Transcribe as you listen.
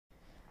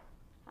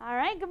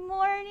right, good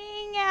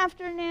morning,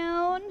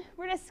 afternoon.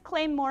 We're going to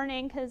claim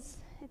morning because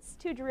it's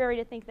too dreary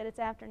to think that it's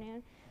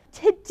afternoon.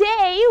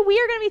 Today, we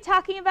are going to be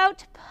talking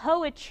about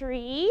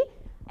poetry,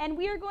 and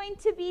we are going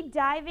to be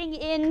diving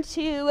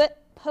into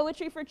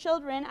poetry for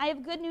children. I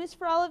have good news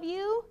for all of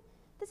you.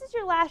 This is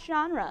your last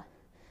genre.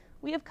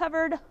 We have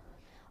covered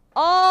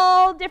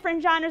all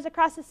different genres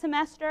across the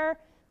semester.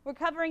 We're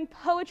covering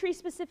poetry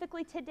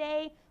specifically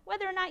today.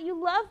 Whether or not you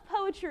love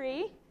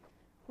poetry,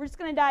 we're just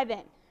going to dive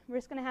in. We're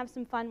just going to have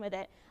some fun with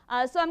it.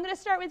 So I'm going to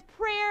start with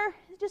prayer,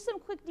 just some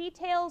quick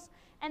details,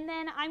 and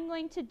then I'm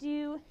going to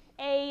do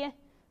a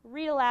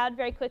read aloud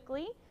very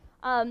quickly.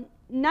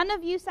 None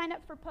of you signed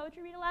up for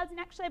poetry read alouds, and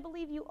actually I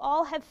believe you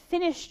all have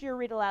finished your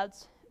read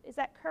alouds. Is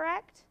that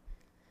correct?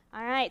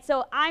 All right,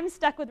 so I'm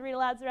stuck with read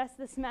alouds the rest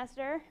of the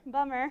semester.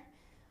 Bummer.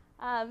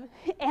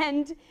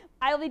 And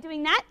I'll be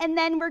doing that, and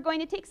then we're going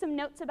to take some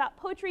notes about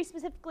poetry,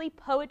 specifically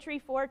poetry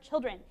for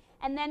children.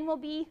 And then we'll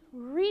be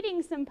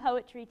reading some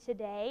poetry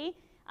today,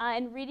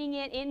 and reading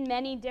it in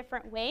many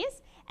different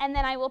ways. And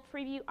then I will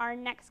preview our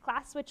next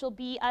class, which will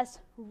be us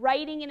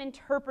writing and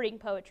interpreting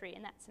poetry,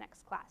 and that's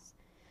next class.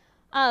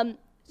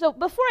 So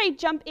before I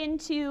jump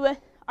into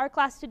our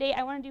class today,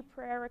 I want to do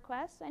prayer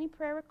requests. Any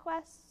prayer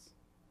requests?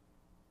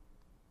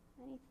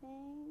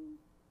 Anything?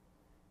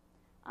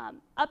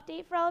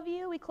 Update for all of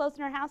you, we closed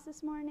in our house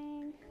this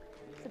morning.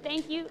 So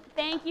thank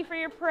you for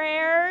your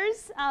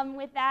prayers.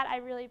 With that, I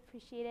really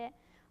appreciate it.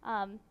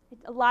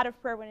 A lot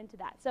of prayer went into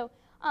that. So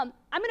I'm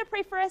going to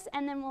pray for us,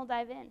 and then we'll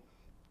dive in.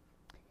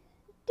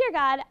 Dear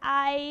God,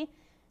 I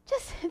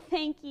just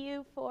thank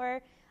you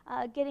for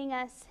getting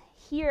us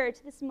here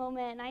to this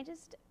moment, and I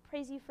just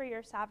praise you for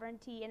your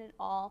sovereignty in it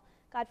all.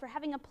 God, for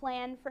having a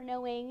plan, for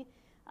knowing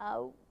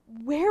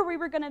where we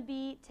were going to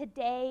be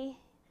today,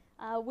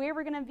 where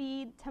we're going to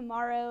be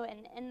tomorrow,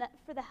 and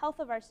for the health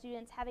of our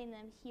students, having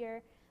them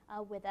here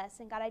with us.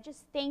 And God, I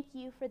just thank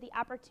you for the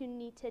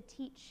opportunity to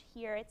teach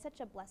here. It's such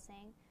a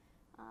blessing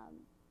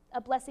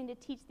to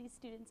teach these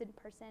students in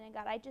person. And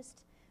God, I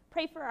just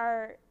pray for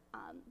our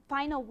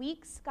final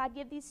weeks. God,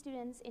 give these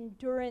students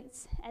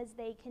endurance as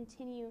they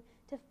continue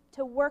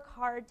to work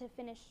hard to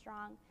finish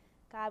strong.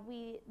 God,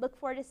 we look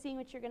forward to seeing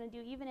what you're going to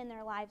do even in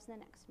their lives in the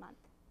next month.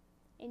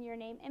 In your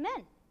name,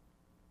 amen.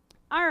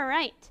 All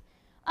right.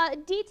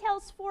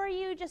 Details for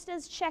you, just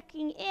as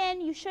checking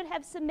in, you should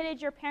have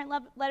submitted your parent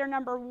letter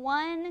number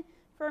 1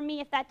 for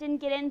me. If that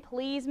didn't get in,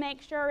 please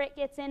make sure it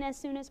gets in as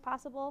soon as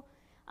possible.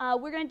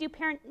 We're going to do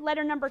parent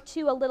letter number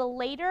 2 a little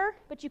later,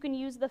 but you can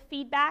use the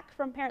feedback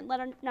from parent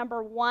letter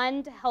number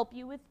 1 to help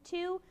you with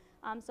 2.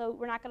 So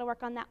we're not going to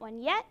work on that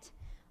one yet.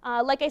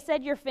 Like I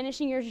said, you're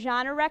finishing your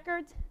genre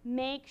records.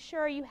 Make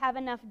sure you have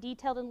enough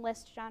detailed and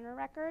list genre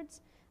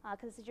records,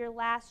 because this is your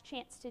last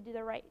chance to do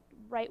the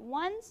right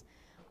ones.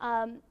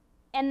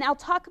 And I'll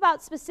talk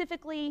about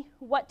specifically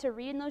what to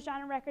read in those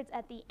genre records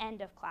at the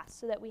end of class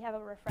so that we have a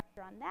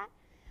refresher on that.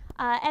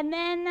 And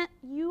then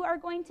you are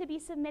going to be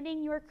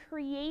submitting your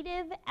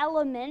creative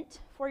element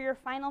for your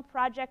final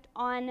project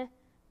on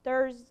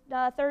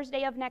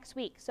Thursday of next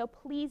week. So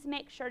please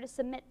make sure to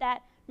submit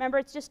that. Remember,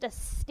 it's just a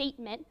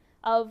statement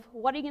of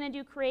what are you going to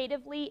do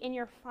creatively in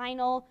your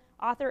final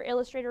author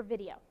illustrator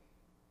video.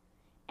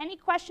 Any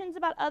questions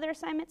about other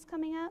assignments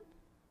coming up?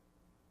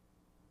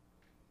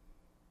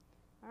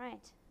 All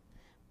right.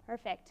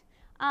 Perfect.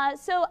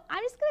 So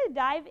I'm just going to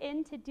dive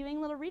into doing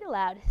a little read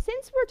aloud.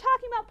 Since we're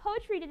talking about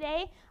poetry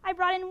today, I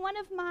brought in one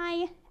of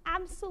my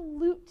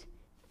absolute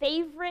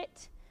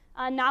favorite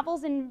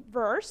novels in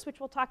verse, which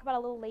we'll talk about a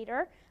little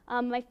later.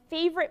 My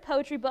favorite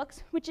poetry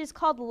books, which is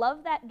called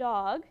Love That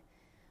Dog.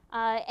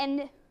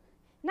 And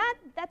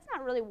that's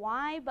not really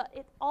why, but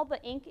all the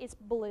ink is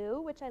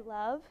blue, which I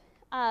love.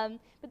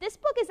 But this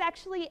book is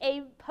actually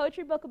a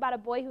poetry book about a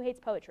boy who hates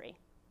poetry.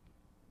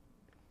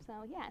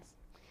 So yes.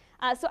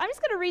 So I'm just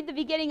going to read the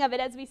beginning of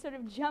it as we sort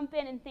of jump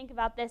in and think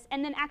about this.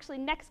 And then actually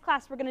next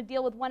class we're going to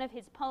deal with one of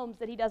his poems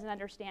that he doesn't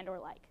understand or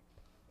like.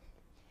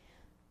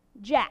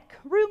 Jack,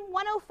 room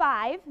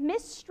 105,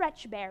 Miss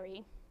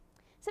Stretchberry.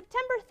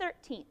 September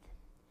 13th.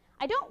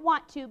 I don't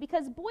want to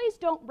because boys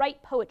don't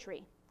write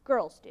poetry.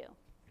 Girls do.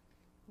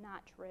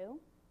 Not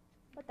true,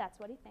 but that's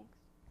what he thinks.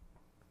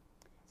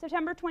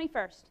 September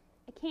 21st.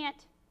 I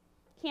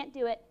can't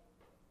do it.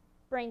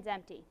 Brain's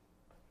empty.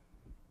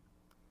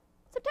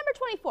 September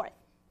 24th.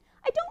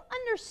 I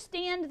don't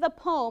understand the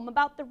poem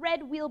about the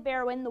red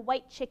wheelbarrow and the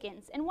white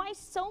chickens and why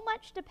so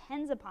much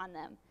depends upon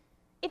them.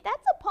 If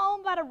that's a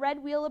poem about a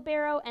red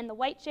wheelbarrow and the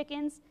white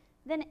chickens,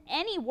 then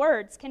any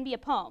words can be a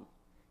poem.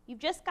 You've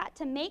just got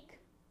to make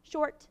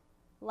short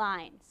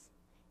lines.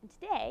 And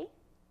today,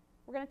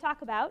 we're going to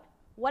talk about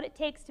what it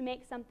takes to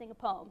make something a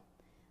poem.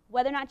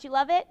 Whether or not you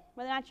love it,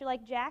 whether or not you're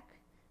like Jack,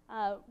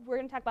 we're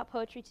going to talk about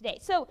poetry today.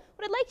 So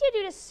what I'd like you to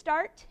do to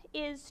start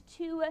is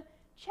to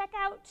check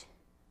out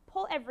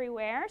Poll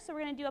Everywhere. So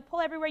we're going to do a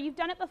Poll Everywhere. You've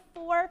done it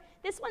before.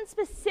 This one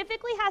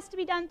specifically has to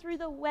be done through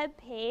the web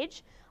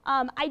page.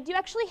 I do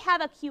actually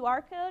have a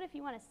QR code. If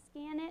you want to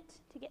scan it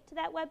to get to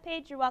that web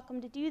page, you're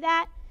welcome to do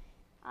that.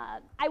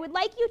 I would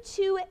like you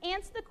to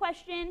answer the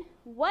question,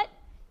 what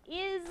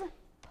is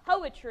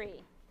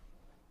poetry?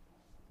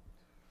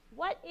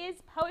 What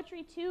is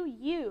poetry to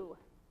you?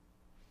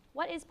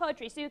 What is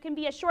poetry? So it can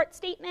be a short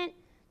statement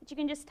that you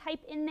can just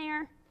type in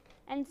there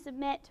and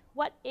submit.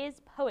 What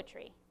is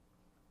poetry?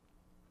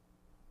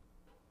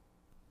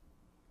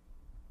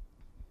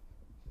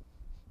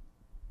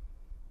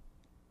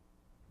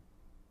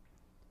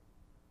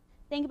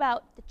 Think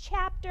about the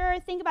chapter.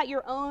 Think about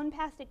your own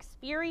past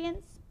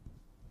experience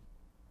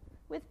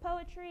with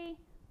poetry.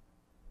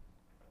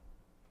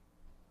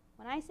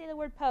 When I say the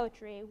word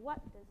poetry,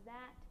 what does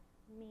that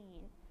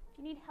mean? If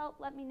you need help,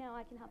 let me know.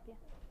 I can help you.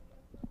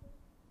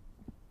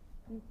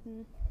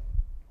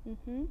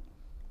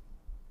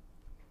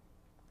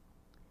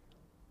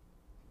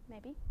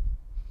 Maybe.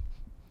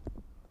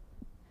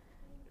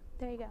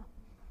 There you go.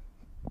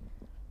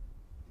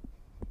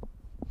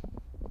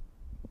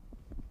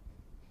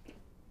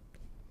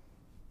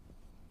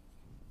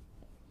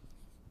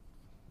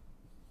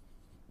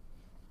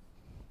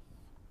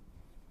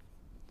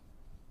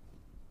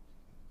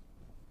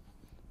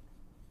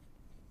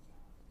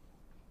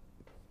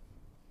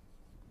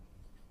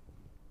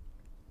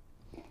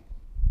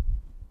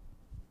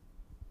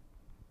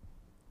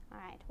 All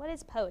right, what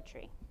is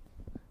poetry?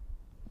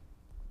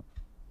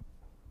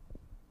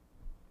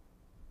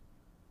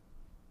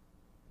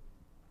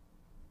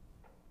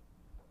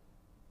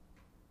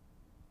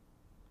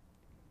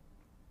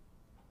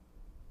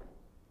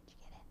 Did you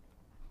get it?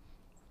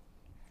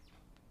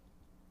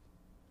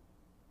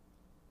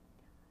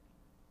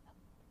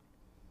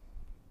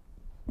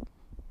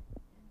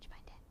 Did you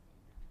find it?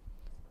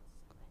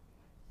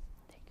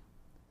 There you go.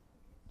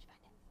 Did you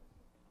find it?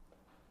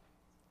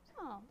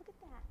 Oh, look at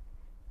that.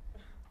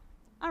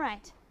 All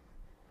right,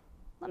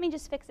 let me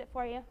just fix it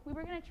for you. We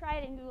were going to try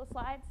it in Google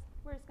Slides.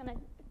 We're just going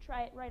to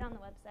try it right on the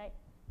website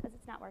because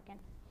it's not working.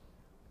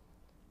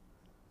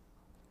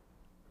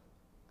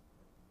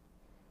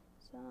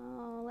 So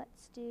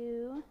let's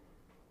do,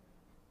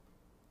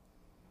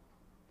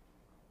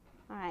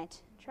 all right,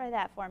 try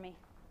that for me.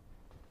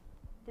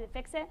 Did it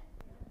fix it?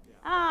 Yeah.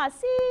 Ah,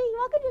 see, you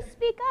all can just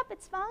speak up.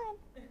 It's fine.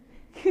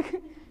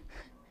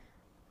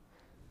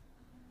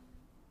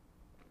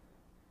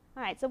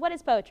 All right, so what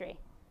is poetry?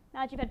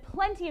 Now that you've had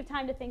plenty of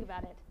time to think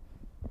about it.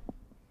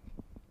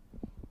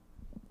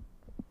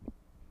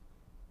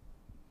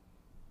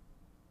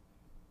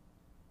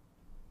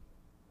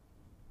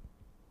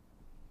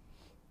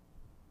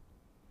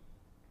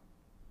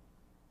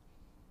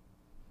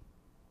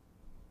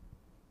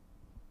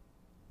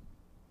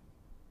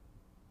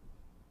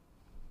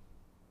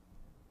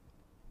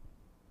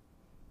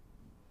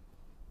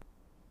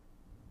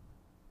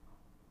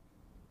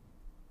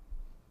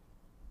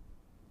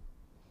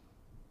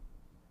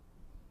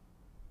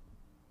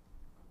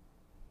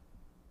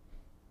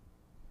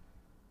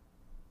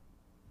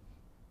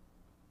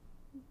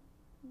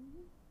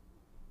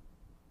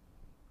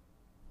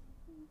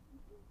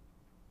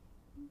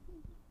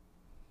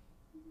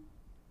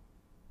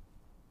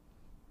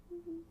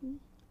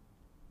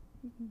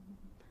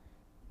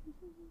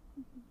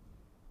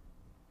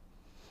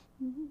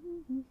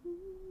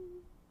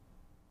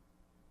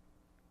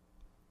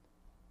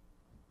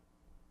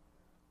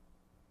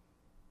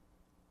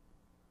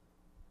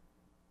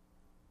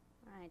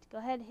 All right, go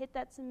ahead and hit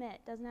that submit.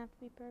 Doesn't have to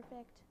be perfect.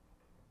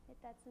 Hit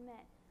that submit.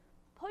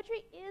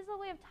 Poetry is a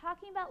way of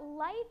talking about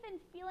life and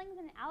feelings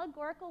in an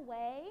allegorical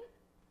way.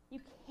 You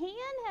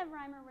can have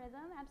rhyme or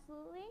rhythm,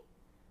 absolutely.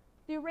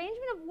 The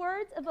arrangement of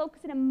words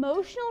evokes an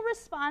emotional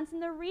response in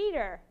the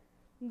reader,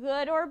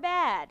 good or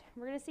bad.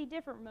 We're going to see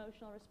different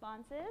emotional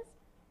responses.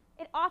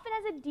 It often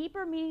has a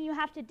deeper meaning you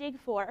have to dig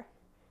for.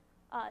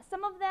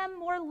 Some of them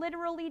more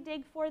literally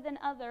dig for than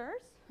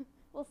others.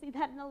 We'll see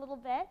that in a little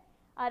bit.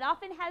 It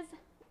often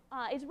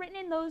is written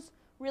in those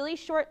really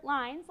short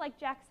lines, like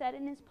Jack said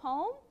in his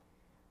poem.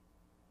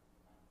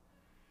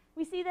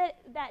 We see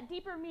that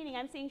deeper meaning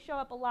I'm seeing show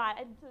up a lot.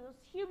 Those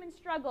human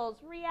struggles,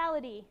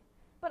 reality.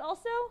 But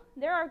also,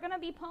 there are going to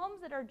be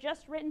poems that are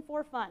just written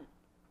for fun.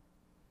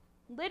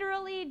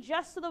 Literally,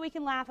 just so that we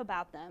can laugh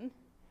about them.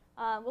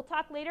 We'll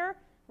talk later.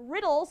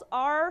 Riddles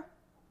are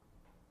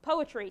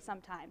poetry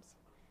sometimes.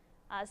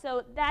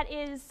 So that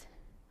is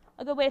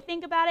a good way to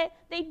think about it.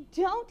 They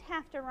don't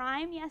have to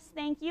rhyme. Yes,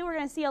 thank you. We're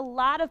going to see a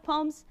lot of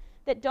poems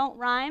that don't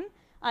rhyme.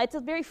 It's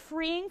very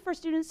freeing for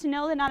students to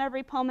know that not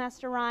every poem has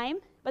to rhyme,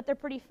 but they're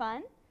pretty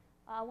fun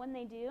when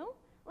they do.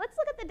 Let's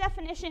look at the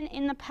definition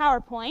in the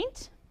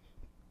PowerPoint.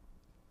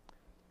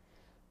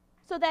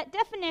 So that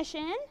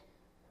definition,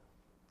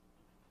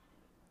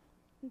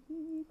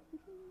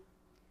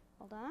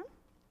 hold on,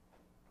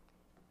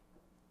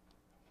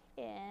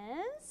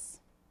 is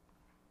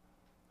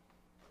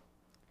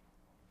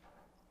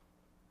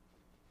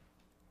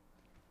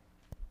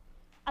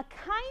a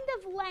kind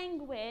of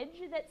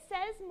language that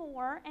says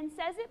more and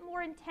says it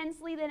more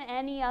intensely than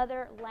any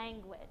other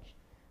language.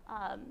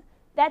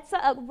 That's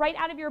right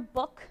out of your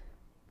book,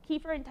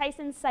 Kiefer and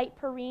Tyson cite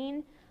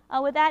Perrine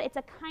with that. It's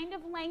a kind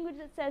of language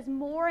that says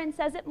more and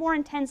says it more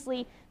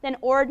intensely than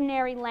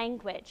ordinary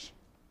language.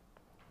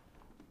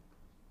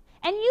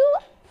 And you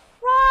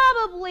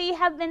probably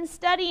have been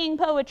studying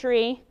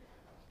poetry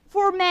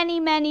for many,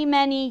 many,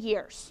 many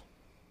years.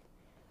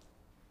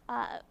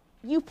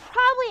 You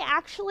probably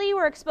actually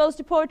were exposed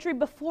to poetry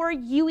before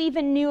you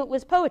even knew it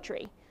was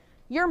poetry.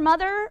 Your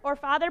mother or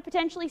father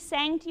potentially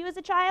sang to you as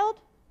a child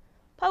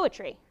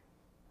poetry,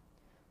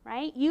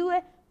 right?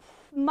 You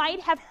might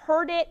have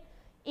heard it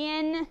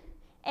in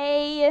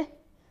at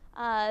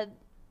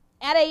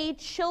a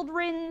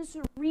children's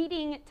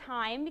reading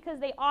time, because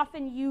they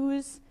often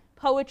use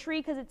poetry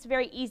because it's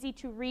very easy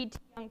to read to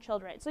young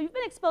children. So you've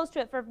been exposed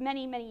to it for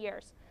many, many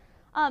years.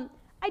 I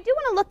do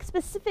want to look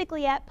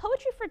specifically at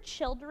poetry for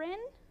children.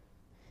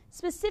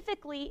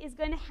 Specifically is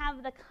going to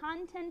have the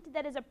content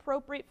that is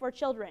appropriate for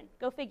children.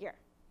 Go figure.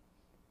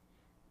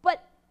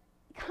 But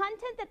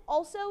content that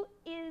also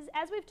is,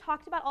 as we've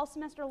talked about all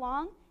semester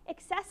long,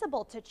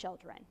 accessible to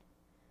children.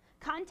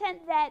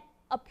 Content that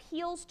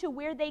appeals to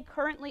where they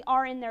currently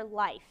are in their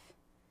life,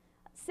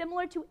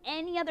 similar to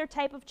any other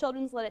type of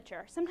children's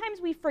literature.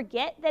 Sometimes we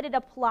forget that it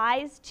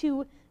applies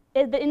to,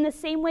 in the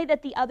same way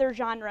that the other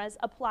genres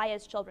apply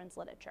as children's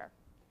literature.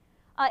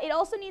 It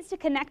also needs to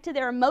connect to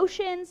their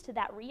emotions, to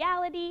that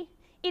reality.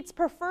 It's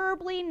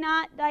preferably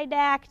not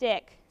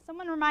didactic.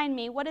 Someone remind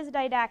me, what does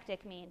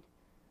didactic mean?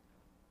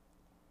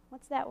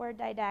 What's that word,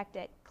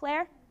 didactic?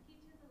 Claire?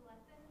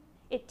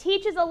 It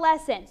teaches a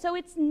lesson. So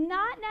it's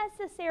not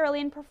necessarily,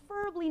 and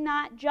preferably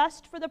not,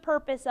 just for the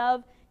purpose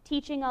of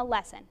teaching a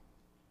lesson.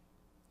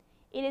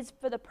 It is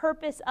for the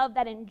purpose of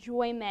that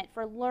enjoyment,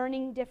 for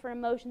learning different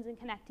emotions and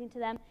connecting to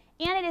them.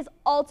 And it is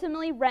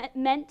ultimately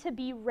meant to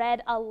be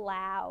read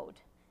aloud,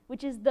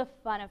 which is the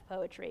fun of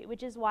poetry,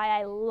 which is why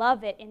I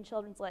love it in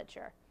children's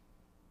literature.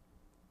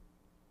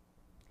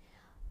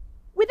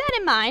 With that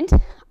in mind,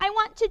 I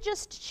want to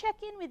just check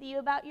in with you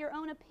about your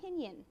own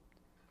opinion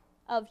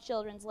of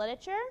children's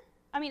literature.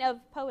 Of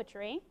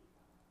poetry.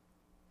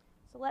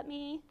 So let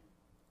me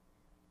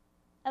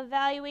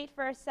evaluate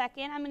for a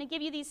second. I'm going to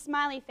give you these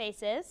smiley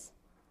faces.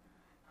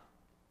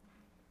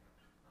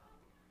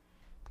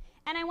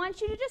 And I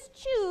want you to just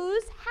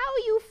choose how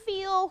you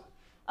feel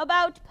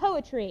about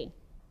poetry.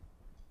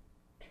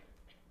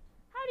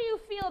 How do you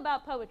feel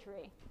about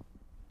poetry?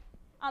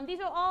 These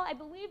will all, I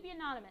believe, be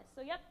anonymous.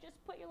 So yep,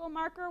 just put your little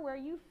marker where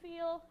you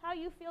feel, how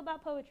you feel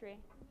about poetry.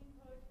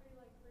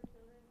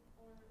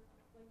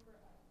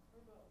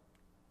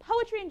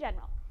 Poetry in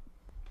general.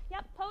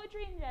 Yep,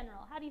 poetry in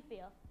general. How do you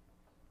feel?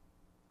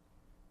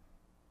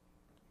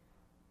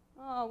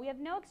 Oh, we have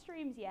no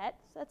extremes yet,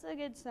 so that's a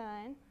good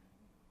sign.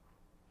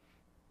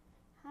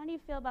 How do you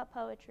feel about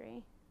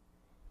poetry?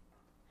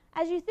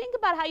 As you think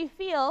about how you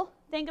feel,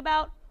 think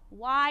about,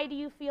 why do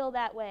you feel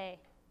that way?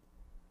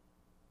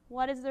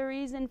 What is the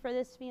reason for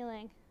this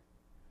feeling?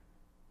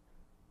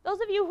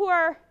 Those of you who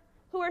are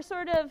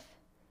sort of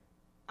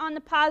on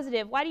the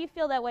positive, why do you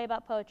feel that way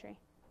about poetry?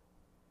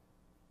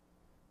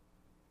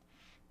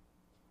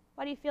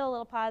 Why do you feel a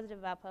little positive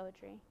about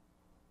poetry?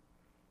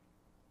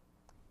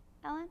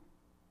 Ellen?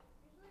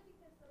 Usually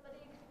because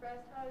somebody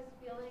expressed how I was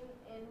feeling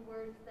in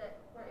words that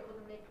were able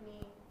to make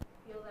me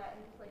feel that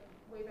and just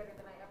way better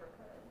than I ever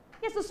could.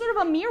 Yeah, so sort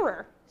of a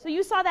mirror. So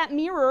you saw that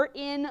mirror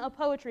in a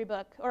poetry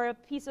book or a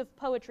piece of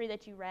poetry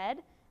that you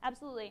read.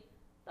 Absolutely.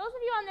 Those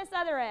of you on this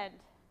other end,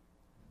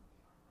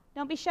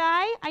 don't be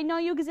shy. I know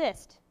you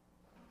exist.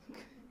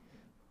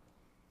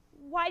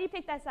 Why do you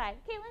pick that side?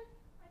 Caitlin?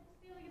 I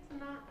just feel like it's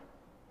not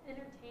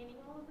entertaining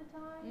all of the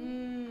time. Mm.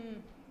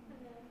 And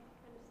then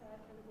kind of sad,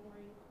 kind of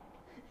boring.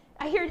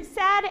 I hear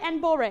sad and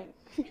boring.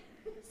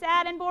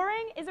 Sad and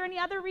boring. Is there any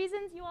other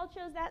reasons you all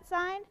chose that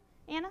side?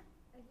 Anna?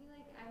 I feel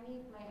like I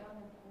make my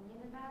own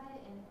opinion about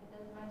it, and if it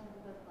doesn't match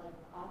what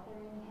the author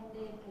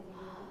intended, because you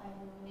need to find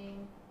the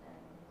meaning, then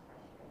it's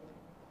frustrating.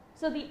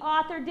 So the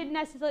author didn't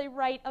necessarily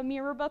write a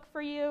mirror book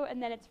for you,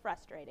 and then it's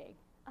frustrating.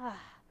 What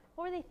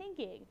were they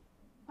thinking?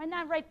 Why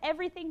not write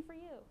everything for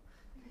you?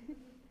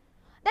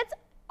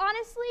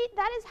 Honestly,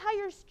 that is how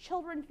your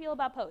children feel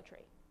about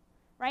poetry,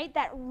 right?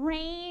 That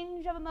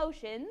range of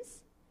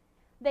emotions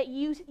that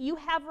you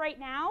have right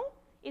now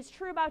is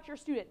true about your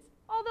students.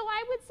 Although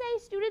I would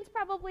say students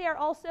probably are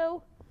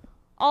also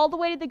all the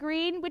way to the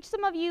green, which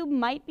some of you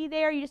might be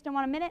there, you just don't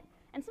want to admit it,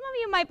 and some of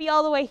you might be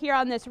all the way here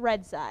on this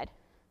red side,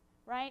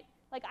 right?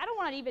 I don't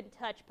want to even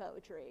touch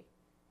poetry.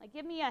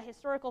 Give me a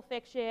historical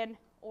fiction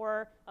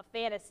or a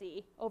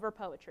fantasy over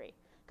poetry.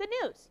 Good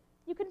news,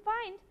 you can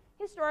find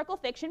historical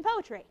fiction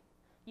poetry.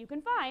 You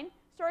can find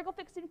historical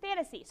fiction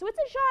fantasy. So it's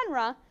a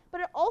genre, but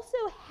it also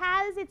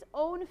has its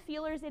own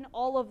feelers in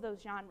all of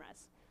those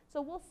genres.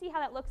 So we'll see how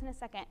that looks in a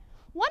second.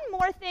 One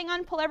more thing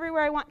on Pull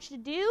Everywhere I want you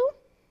to do.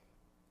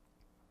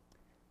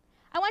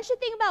 I want you to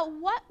think about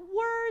what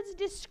words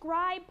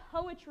describe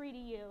poetry to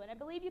you. And I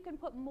believe you can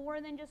put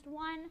more than just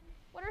one.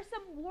 What are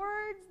some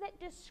words that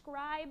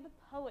describe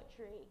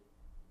poetry?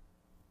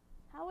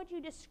 How would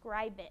you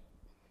describe it?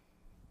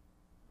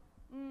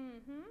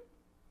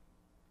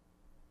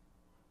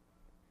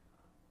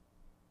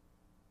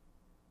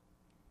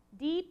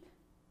 Deep,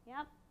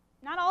 yep.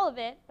 Not all of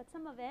it, but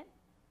some of it.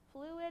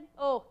 Fluid.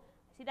 Oh,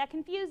 I see that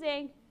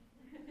confusing.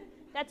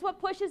 That's what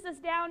pushes us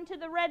down to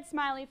the red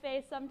smiley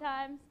face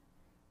sometimes.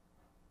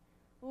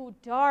 Ooh,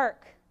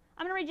 dark.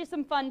 I'm going to read you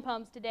some fun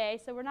poems today,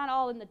 so we're not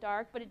all in the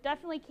dark, but it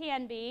definitely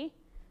can be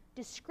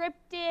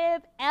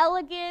descriptive,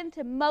 elegant,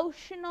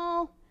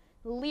 emotional,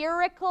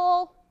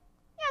 lyrical.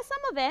 Yeah, some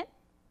of it.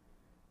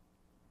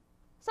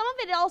 Some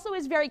of it also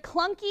is very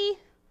clunky.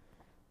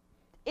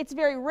 It's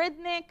very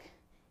rhythmic.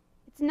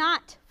 It's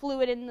not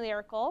fluid and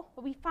lyrical,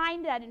 but we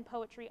find that in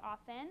poetry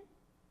often.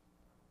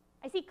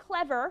 I see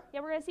clever.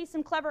 Yeah, we're going to see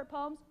some clever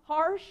poems.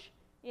 Harsh.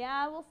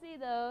 Yeah, we'll see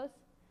those.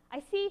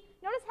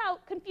 Notice how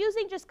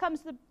confusing just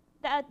comes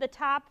at the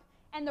top,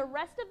 and the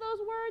rest of those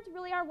words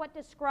really are what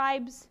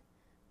describes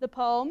the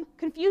poem.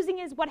 Confusing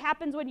is what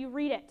happens when you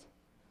read it.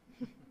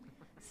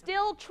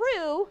 Still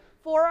true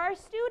for our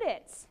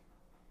students.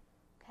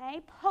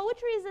 Okay?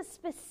 Poetry is a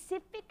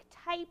specific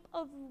type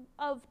of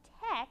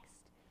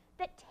text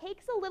that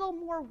takes a little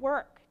more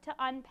work to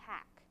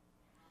unpack.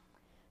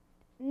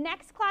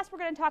 Next class, we're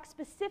going to talk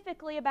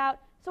specifically about,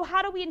 so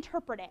how do we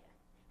interpret it?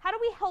 How do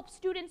we help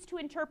students to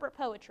interpret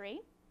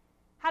poetry?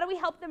 How do we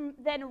help them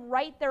then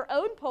write their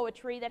own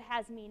poetry that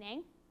has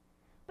meaning?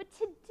 But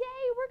today,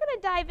 we're going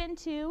to dive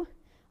into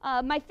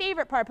my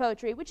favorite part of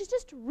poetry, which is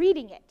just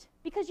reading it,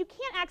 because you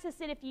can't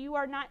access it if you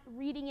are not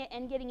reading it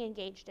and getting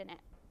engaged in it.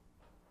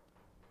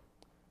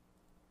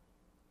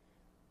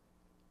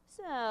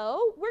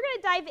 So we're going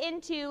to dive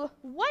into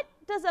what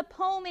does a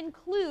poem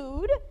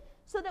include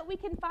so that we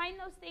can find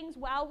those things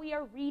while we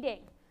are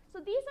reading. So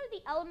these are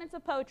the elements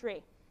of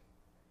poetry.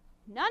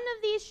 None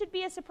of these should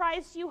be a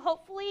surprise to you,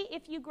 hopefully,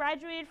 if you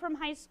graduated from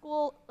high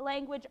school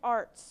language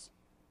arts.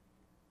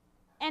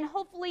 And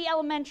hopefully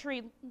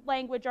elementary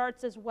language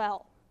arts as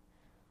well.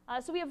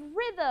 So we have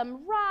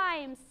rhythm,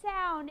 rhyme,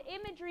 sound,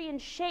 imagery, and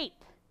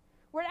shape.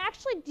 We're going to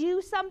actually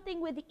do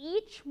something with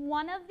each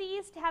one of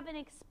these to have an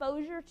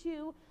exposure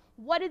to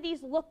what do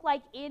these look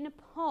like in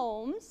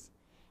poems.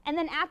 And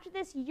then after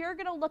this, you're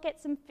going to look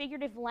at some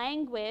figurative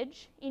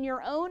language in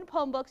your own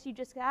poem books you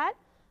just got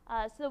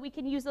so that we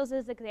can use those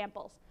as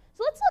examples.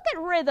 So let's look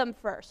at rhythm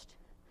first.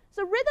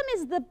 So rhythm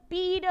is the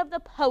beat of the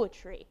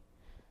poetry.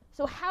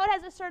 So how it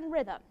has a certain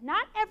rhythm.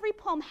 Not every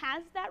poem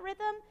has that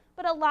rhythm,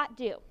 but a lot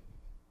do.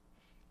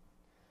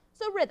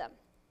 So rhythm.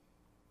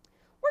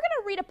 We're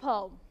going to read a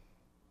poem.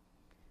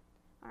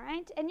 All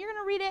right? And you're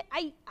going to read it.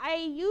 I'm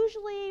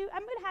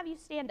going to have you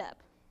stand up.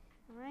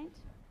 All right?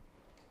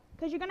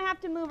 Because you're going to have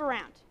to move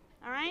around.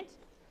 All right?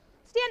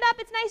 Stand up.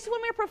 It's nice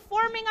when we're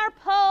performing our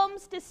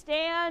poems to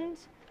stand,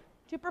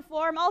 to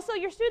perform. Also,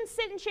 your students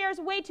sit in chairs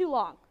way too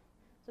long.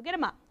 So get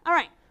them up. All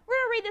right. We're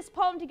going to read this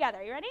poem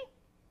together. You ready?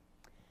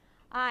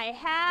 I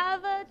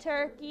have a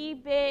turkey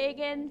big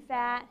and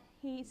fat.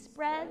 He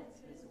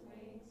spreads his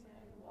wings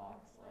and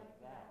walks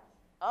like that.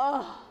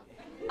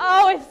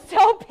 Oh, it's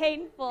so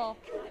painful.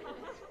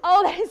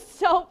 Oh, that is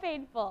so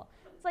painful.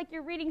 It's like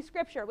you're reading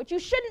scripture, which you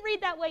shouldn't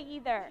read that way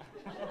either.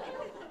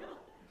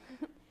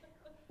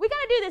 We got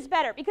to do this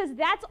better, because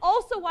that's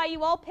also why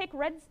you all pick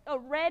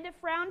red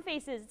frown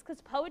faces. It's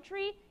because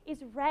poetry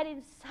is read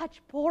in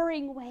such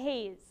boring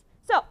ways.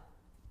 So,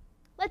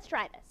 let's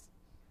try this.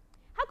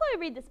 How can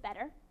we read this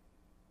better?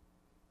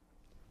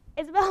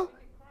 Isabel?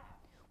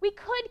 We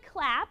could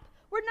clap.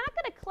 We're not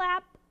going to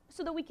clap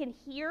so that we can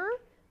hear,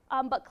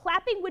 but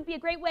clapping would be a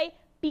great way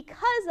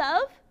because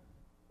of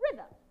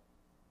rhythm,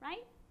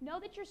 right? Know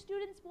that your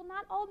students will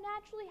not all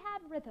naturally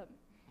have rhythm.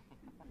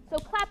 So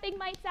clapping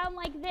might sound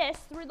like this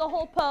through the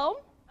whole poem,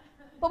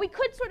 but we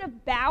could sort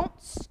of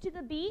bounce to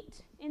the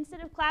beat. Instead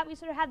of clap, we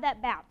sort of have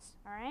that bounce,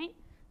 all right?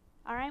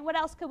 All right, what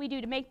else could we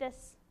do to make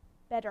this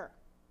better?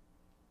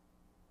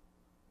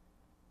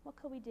 What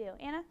could we do?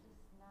 Anna?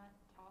 Just not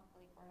talk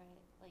like we're at,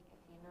 like, a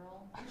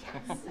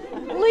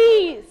funeral.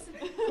 Please,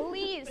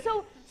 please.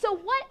 So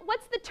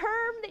what's the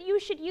term that you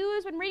should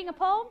use when reading a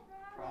poem?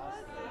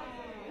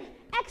 Prosody.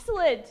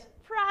 Excellent.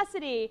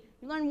 Prosody.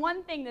 You learned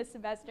one thing this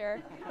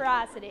semester.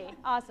 Prosody.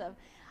 Awesome.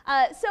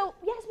 So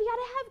yes, we got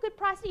to have good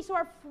prosody. So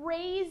our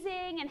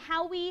phrasing and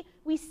how we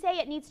say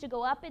it needs to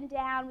go up and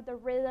down with the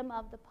rhythm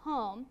of the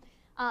poem.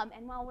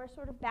 And while we're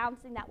sort of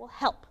bouncing, that will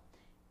help.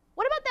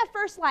 What about that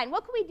first line?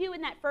 What can we do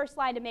in that first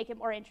line to make it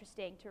more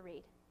interesting to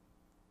read?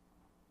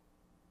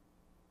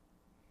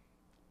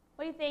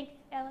 What do you think,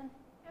 Ellen?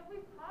 If we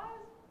pause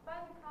by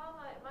the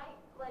comma, it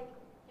might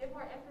give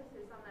more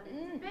emphasis on that.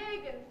 It's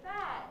big and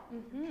fat.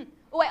 Mm-hmm.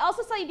 Oh, I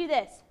also saw you do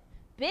this.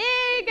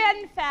 Big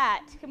and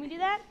fat. Can we do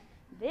that?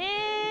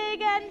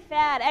 Big and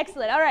fat.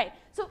 Excellent. All right.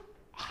 So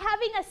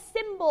having a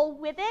symbol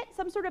with it,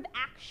 some sort of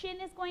action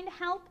is going to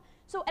help.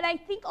 So, and I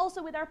think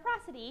also with our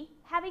prosody,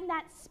 having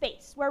that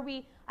space where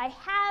I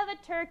have a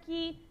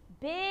turkey,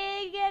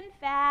 big and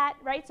fat,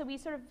 right? So we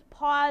sort of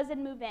pause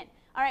and move in.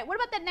 All right, what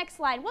about that next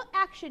line? What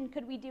action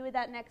could we do with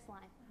that next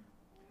line?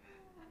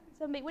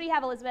 Somebody, what do you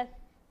have, Elizabeth?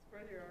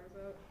 Spread your arms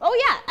out. Oh,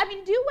 yeah. I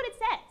mean, do what it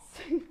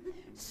says.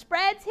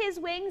 Spreads his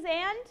wings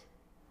and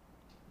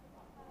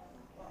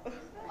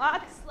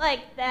walks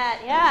like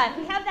that. Yeah, if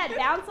we have that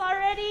bounce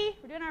already,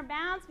 we're doing our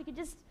bounce, we could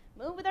just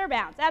move with our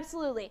bounce.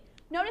 Absolutely.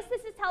 Notice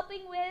this is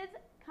helping with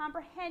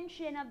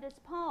comprehension of this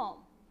poem.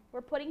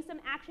 We're putting some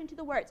action to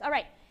the words. All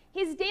right.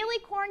 His daily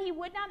corn he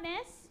would not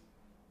miss.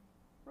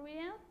 What do we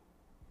do?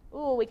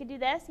 Ooh, we could do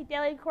this. He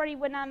daily Courtney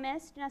would not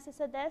miss. Janessa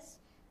said this.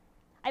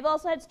 I've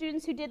also had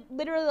students who did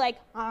literally like,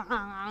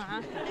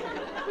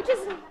 which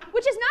is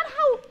not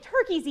how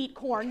turkeys eat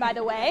corn, by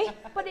the way,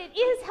 but it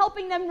is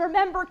helping them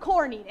remember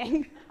corn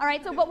eating. All right,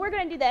 but we're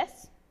going to do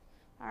this.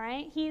 All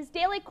right, he's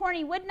daily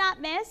Courtney would not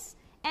miss,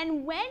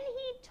 and when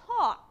he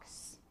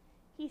talks,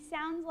 he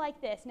sounds like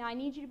this. Now, I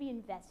need you to be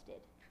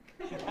invested.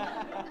 And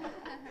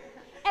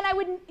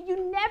you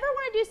never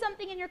want to do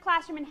something in your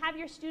classroom and have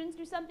your students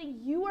do something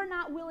you are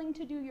not willing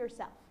to do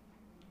yourself.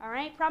 All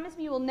right, promise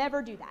me you will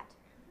never do that.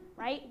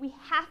 Right? We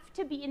have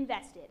to be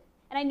invested.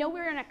 And I know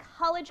we're in a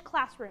college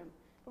classroom,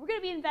 but we're going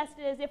to be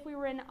invested as if we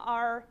were in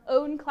our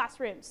own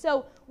classroom.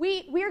 So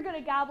we're going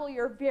to gobble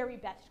your very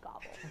best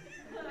gobble.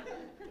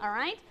 All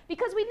right?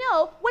 Because we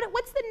know,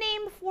 what's the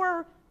name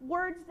for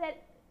words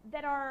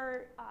that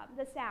are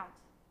the sounds?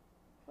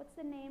 What's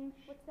the name?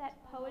 What's that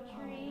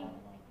poetry?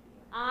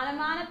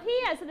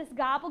 Onomatopoeia. So this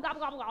gobble, gobble,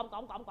 gobble, gobble,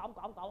 gobble, gobble, gobble,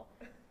 gobble, gobble.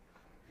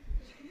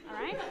 All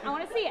right? I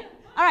want to see it.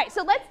 All right,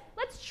 so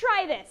let's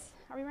try this.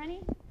 Are we ready?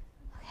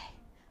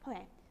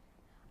 Okay.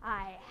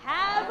 I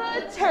have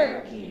a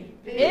turkey,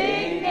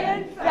 big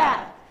and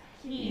fat.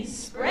 He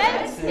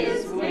spreads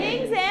his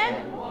wings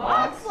and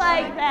walks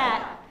like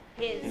that.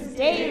 His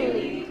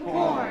daily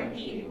corn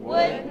he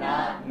would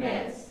not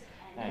miss.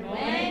 And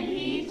when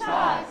he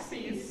talks,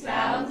 he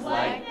sounds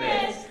like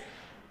this.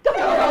 All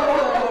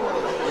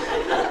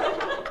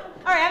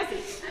right, have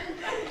a seat.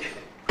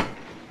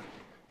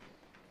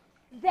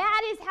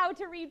 That is how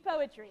to read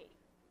poetry.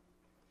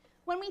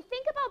 When we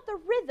think about the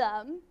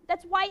rhythm,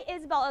 that's why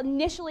Isabel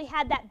initially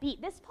had that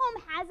beat. This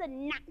poem has a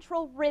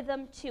natural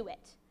rhythm to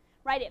it,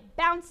 right? It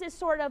bounces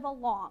sort of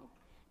along.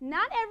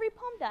 Not every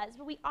poem does,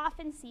 but we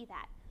often see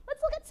that.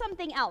 Let's look at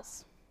something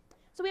else.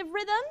 So we have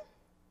rhythm.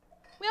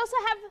 We also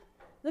have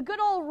the good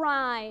old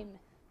rhyme.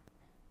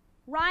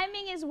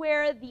 Rhyming is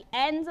where the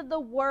ends of the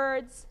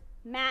words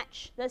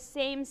match the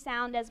same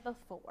sound as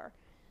before.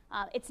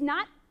 It's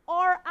not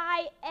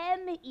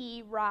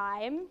R-I-M-E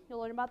rhyme. You'll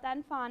learn about that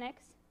in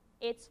phonics.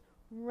 It's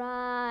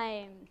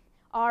rhyme,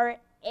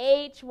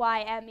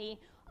 R-H-Y-M-E.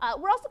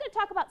 We're also going to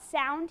talk about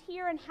sound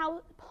here and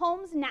how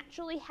poems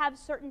naturally have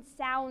certain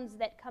sounds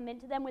that come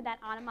into them with that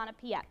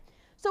onomatopoeia.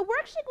 So we're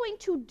actually going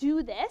to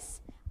do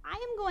this. I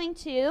am going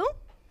to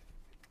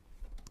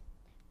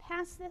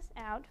pass this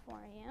out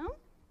for you.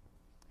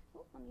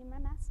 Oh, let me get my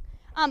mask.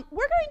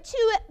 We're going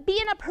to be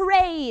in a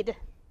parade,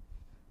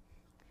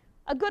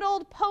 a good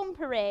old poem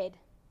parade.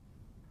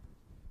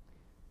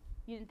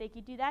 You didn't think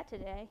you'd do that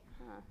today,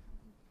 huh?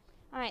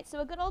 All right, so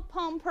a good old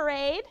poem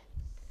parade.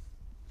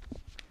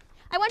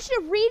 I want you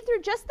to read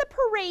through just the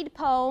parade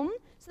poem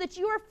so that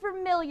you are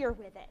familiar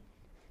with it.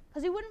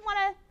 Because you wouldn't want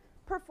to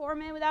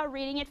perform it without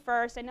reading it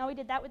first. I know we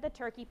did that with the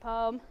turkey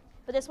poem,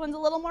 but this one's a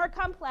little more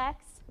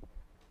complex.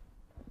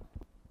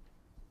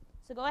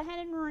 So go ahead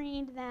and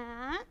read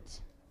that.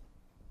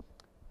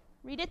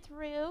 Read it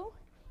through.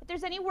 If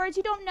there's any words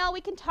you don't know, we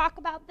can talk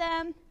about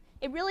them.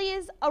 It really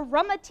is a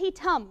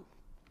rumma-tee-tum.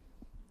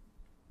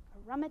 A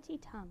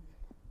rumma-tee-tum.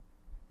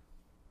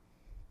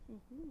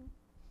 Mm-hmm.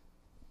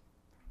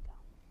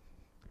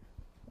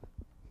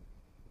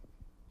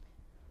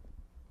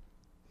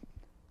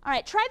 All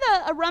right, try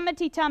the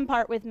rumma-tee-tum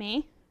part with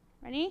me.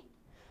 Ready?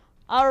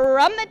 A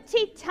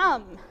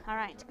rumma-tee-tum. All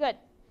right, good.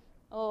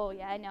 Oh,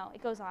 yeah, I know.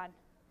 It goes on.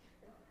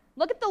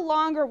 Look at the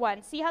longer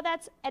one. See how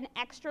that's an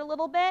extra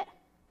little bit?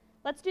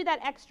 Let's do that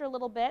extra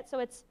little bit. So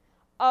it's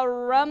a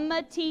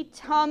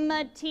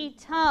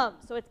rumma-tee-tum-a-tee-tum.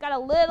 So it's got a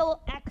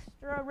little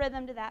extra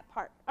rhythm to that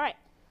part. All right.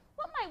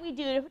 What might we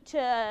do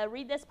to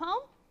read this poem?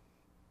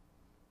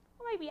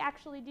 What might we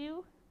actually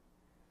do?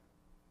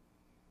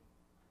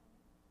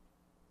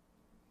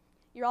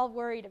 You're all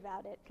worried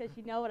about it because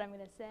you know what I'm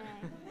going to say.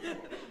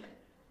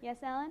 Yes,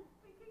 Ellen?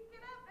 We can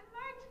get up and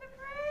march the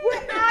parade.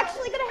 We're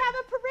actually going to have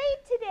a parade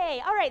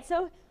today. All right,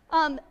 so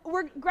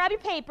grab your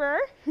paper.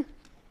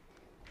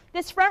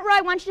 This front row,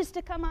 I want you just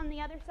to come on the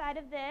other side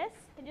of this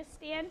and just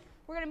stand.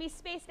 We're going to be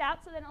spaced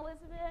out, so then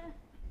Elizabeth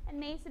and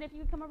Mason, if you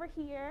would come over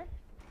here.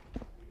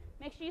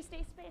 Make sure you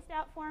stay spaced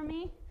out for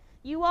me.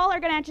 You all are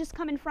going to just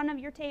come in front of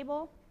your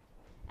table.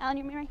 Ellen,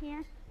 you're right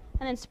here.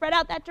 And then spread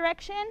out that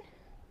direction.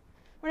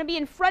 We're going to be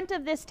in front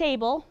of this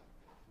table.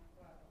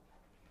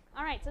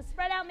 All right, so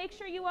spread out. Make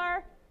sure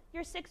you're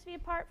 6 feet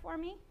apart for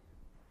me.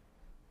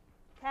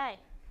 Okay.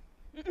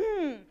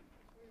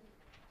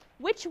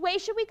 Which way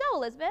should we go,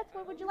 Elizabeth?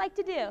 What would you like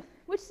to do?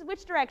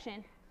 Which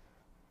direction?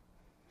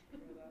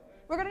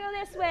 We're going to go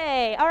this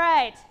way. All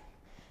right.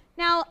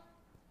 Now,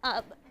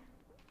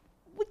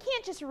 we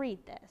can't just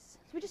read this.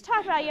 We just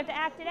talked about it. You have to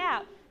act it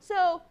out.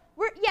 So,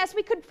 yes,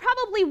 we could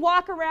probably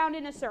walk around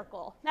in a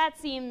circle. That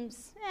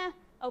seems,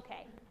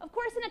 okay. Of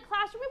course, in a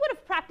classroom, we would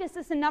have practiced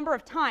this a number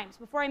of times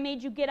before I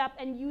made you get up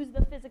and use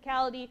the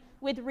physicality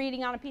with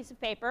reading on a piece of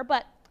paper.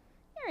 But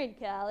you're in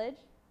college.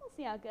 We'll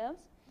see how it goes.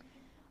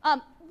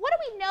 What do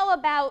we know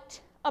about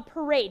a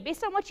parade?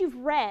 Based on what you've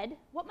read,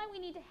 what might we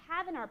need to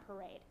have in our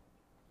parade?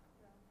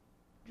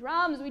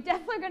 Drums. We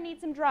definitely are going to need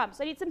some drums.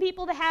 So I need some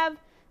people to have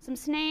some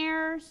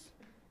snares.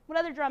 What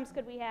other drums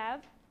could we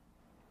have?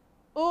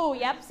 Ooh,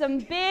 yep, some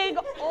big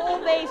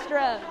old bass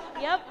drums.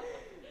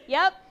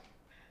 Yep.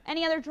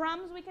 Any other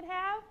drums we could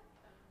have?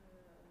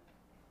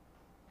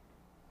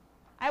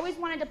 I always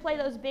wanted to play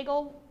those big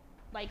old,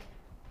 like,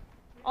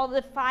 all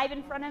the 5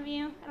 in front of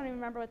you. I don't even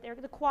remember what they were.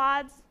 The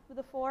quads with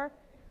the 4.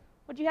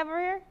 What'd you have over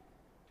here?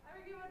 I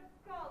forget what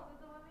it's called, but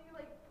the one that you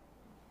like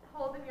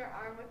hold in your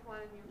arm with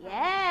one and you.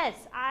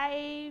 Yes,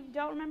 I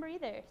don't remember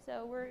either,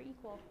 so we're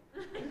equal.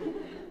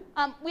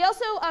 We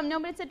also know,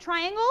 but it's a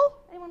triangle.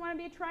 Anyone want to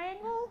be a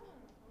triangle?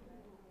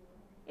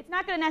 It's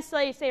not going to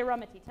necessarily say a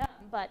rummaty-tum,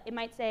 but it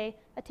might say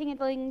a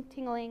tingling,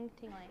 tingling,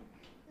 tingling.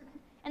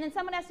 And then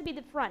someone has to be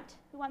the front.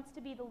 Who wants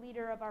to be the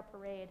leader of our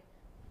parade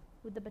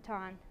with the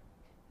baton?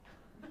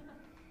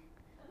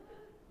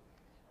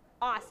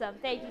 Awesome.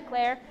 Thank you,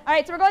 Claire. All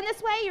right, so we're going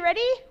this way. You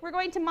ready? We're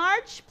going to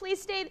march.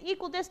 Please stay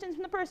equal distance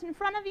from the person in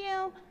front of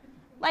you,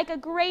 like a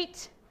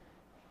great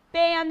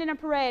band in a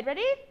parade.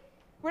 Ready?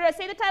 We're going to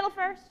say the title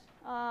first.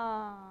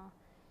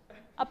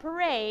 A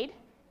Parade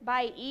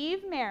by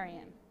Eve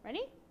Marion.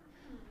 Ready?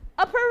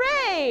 A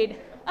parade,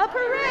 a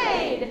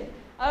parade,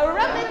 a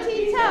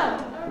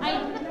rummaty-tum. I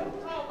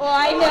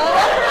know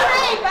a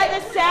parade by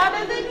the sound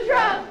of the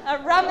drum. A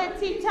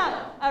rummaty-tum,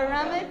 a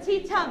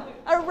rummaty-tum,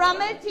 a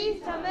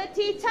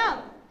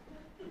rummaty-tummaty-tum.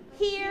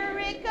 Here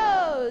it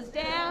goes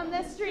down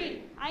the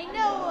street. I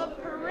know a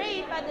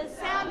parade by the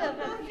sound of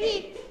the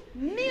feet.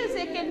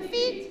 Music and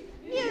feet,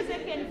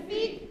 music and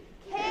feet.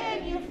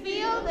 Can you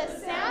feel the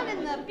sound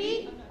and the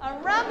beat? A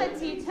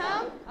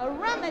rummaty-tum, a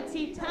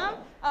rummaty-tum,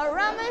 a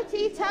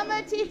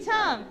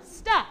rummaty-tummaty-tum.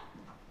 Stop.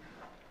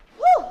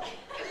 Whew.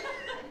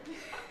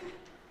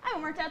 I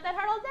haven't worked out that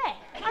hard all day.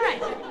 All right.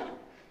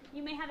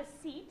 You may have a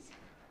seat.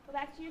 Go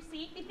back to your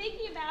seat. Be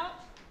thinking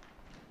about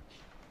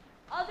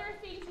other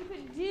things you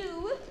could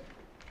do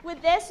with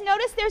this.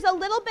 Notice there's a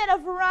little bit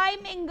of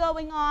rhyming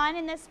going on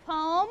in this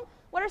poem.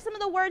 What are some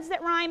of the words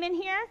that rhyme in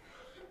here?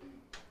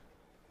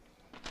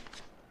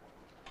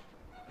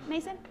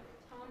 Mason?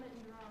 Tom and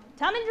drum.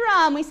 Tom and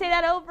drum. We say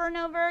that over and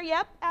over.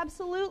 Yep,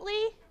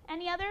 absolutely.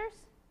 Any others?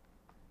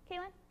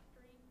 Kaylin?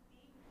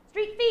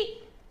 Street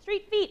feet.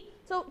 Street feet.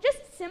 So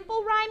just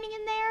simple rhyming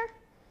in there,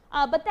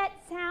 but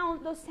that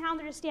sound, those sounds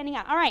are just standing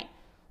out. All right,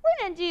 we're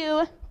going to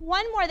do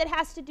one more that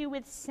has to do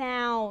with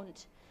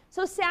sound.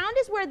 So sound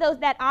is where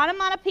that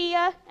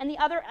onomatopoeia and the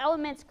other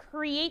elements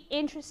create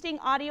interesting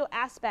audio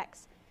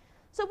aspects.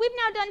 So we've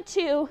now done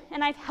 2,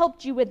 and I've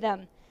helped you with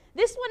them.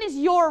 This one is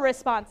your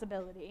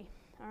responsibility.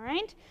 All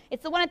right?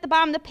 It's the one at the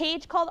bottom of the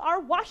page called our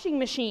washing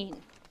machine.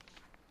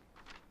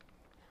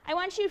 I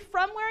want you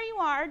from where you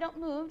are, don't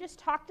move, just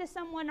talk to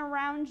someone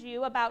around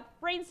you about,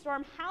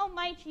 brainstorm, how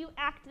might you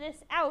act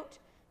this out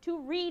to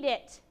read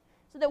it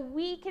so that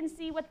we can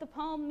see what the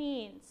poem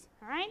means.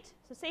 All right?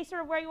 So say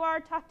sort of where you are,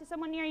 talk to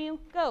someone near you,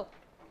 go.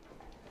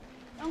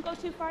 Don't go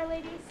too far,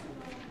 ladies.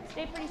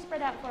 Stay pretty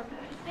spread out for me.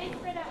 Stay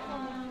spread out for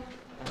me.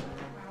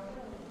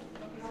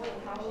 I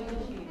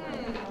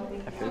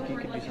feel like you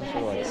could do some sort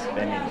of like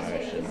spinning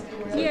motion.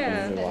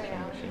 Yeah. Like the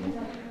washing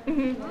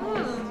machine.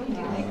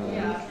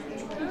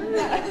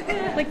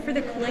 Like for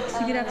the clicks,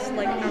 you could have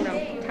like, I don't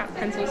know, tap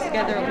pencils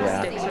together with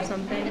Yeah. sticks or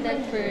something. And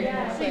then for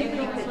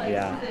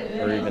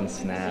Yeah, or even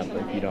snap,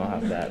 if you don't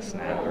have that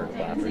snap or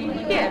clap or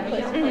something. Yeah.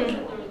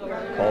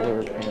 Mm-hmm. Call the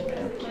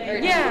repair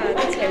man. Yeah,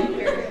 that's good.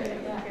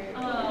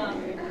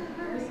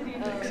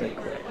 Fix it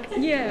quick.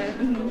 Yeah.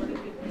 I'm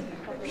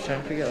just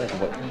trying to figure out like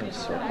what kind of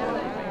circle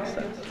makes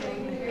sense.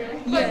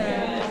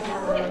 Yeah.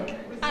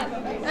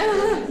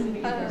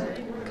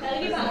 That'll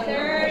give you about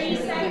 30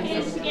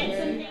 seconds to get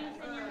some things in your mind.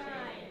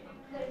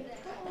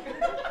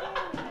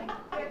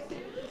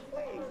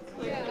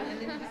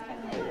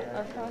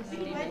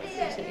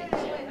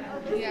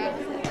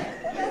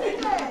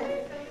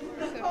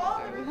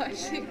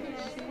 Washing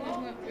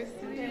machine,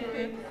 whistling,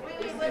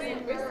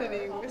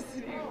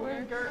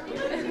 work.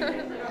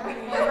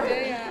 One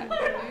day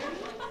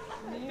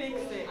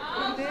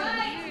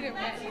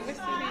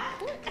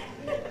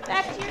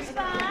Back to your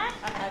spot.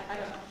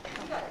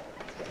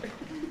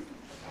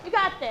 You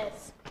got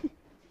this.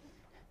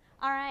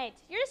 All right.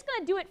 You're just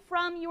going to do it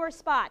from your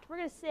spot. We're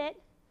going to sit.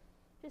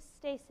 Just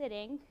stay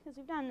sitting because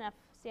we've done enough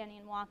standing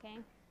and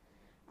walking.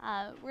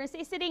 We're going to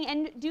stay sitting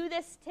and do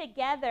this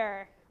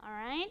together. All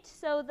right?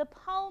 So the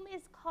poem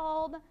is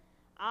called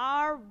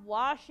Our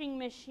Washing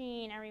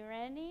Machine. Are we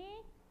ready?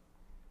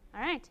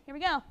 All right. Here we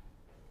go.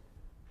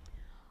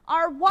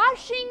 Our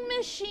washing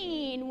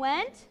machine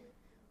went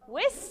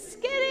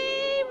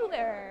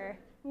whiskety-whir,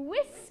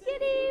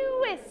 whiskety,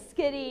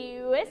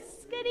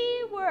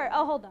 whiskety-whir.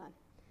 Oh, hold on.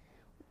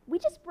 We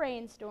just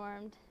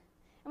brainstormed,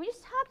 and we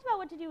just talked about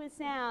what to do with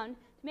sound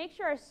to make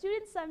sure our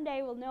students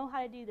someday will know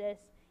how to do this.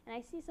 And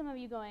I see some of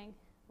you going,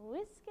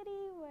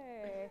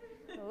 whiskety-whir,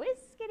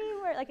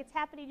 whiskety-whir, like it's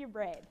happening in your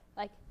brain.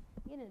 Like,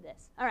 get into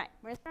this. All right,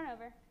 we're going to start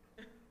over.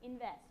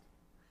 Invest.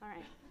 All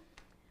right.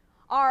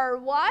 Our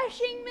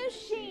washing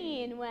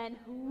machine went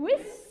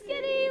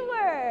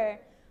whiskety-whir,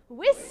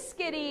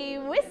 whiskety,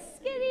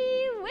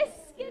 whiskety,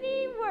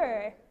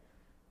 whiskety-whir.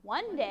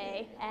 One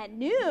day at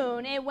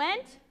noon, it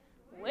went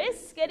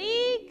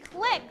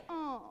whiskety-click.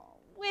 Oh,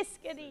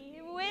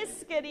 whiskety,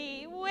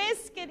 whiskety,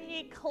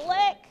 whiskety,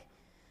 click,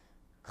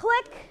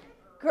 click,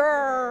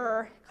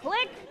 grr,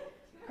 click,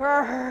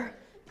 grr,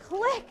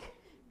 click,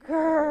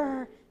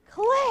 grr,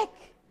 click.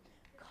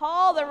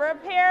 Call the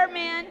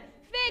repairman,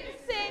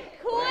 fix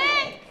it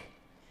quick.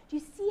 Do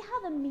you see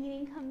how the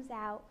meaning comes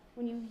out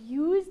when you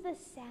use the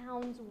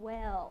sounds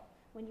well,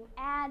 when you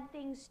add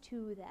things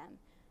to them?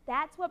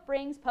 That's what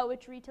brings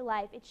poetry to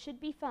life. It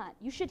should be fun.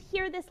 You should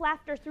hear this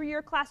laughter through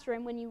your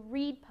classroom when you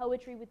read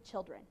poetry with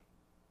children.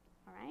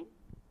 All right?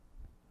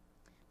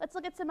 Let's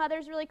look at some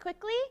others really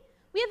quickly.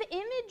 We have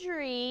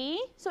imagery.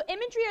 So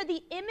imagery are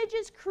the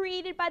images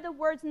created by the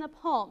words in the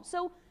poem.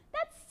 So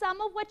that's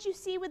some of what you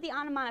see with the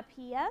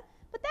onomatopoeia,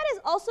 but that is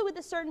also with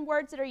the certain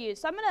words that are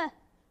used. So I'm going to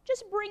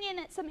just bring in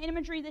some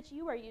imagery that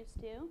you are used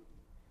to.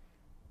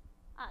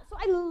 So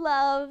I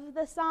love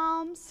the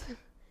Psalms.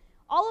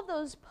 All of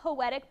those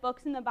poetic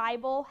books in the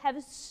Bible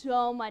have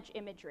so much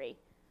imagery,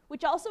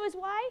 which also is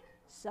why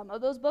some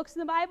of those books in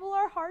the Bible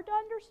are hard to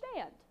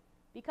understand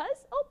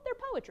because, they're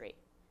poetry,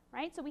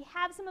 right? So we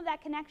have some of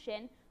that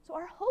connection. So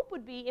our hope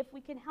would be if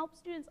we can help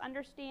students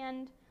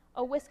understand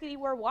a Whiskey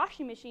Were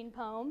washing machine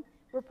poem,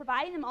 we're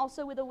providing them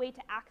also with a way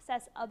to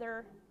access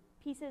other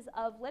pieces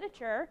of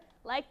literature,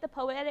 like the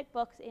poetic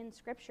books in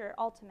Scripture,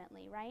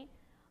 ultimately, right?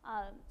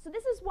 So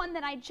this is one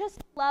that I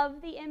just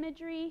love the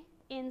imagery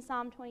in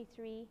Psalm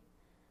 23.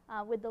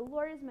 With the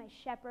Lord as my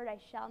shepherd, I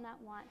shall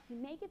not want. He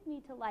maketh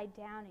me to lie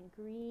down in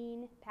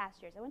green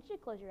pastures. I want you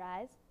to close your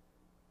eyes.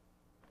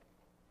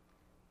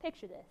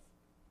 Picture this.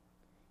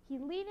 He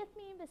leadeth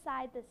me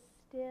beside the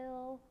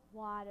still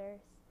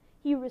waters.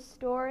 He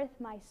restoreth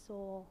my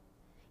soul.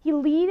 He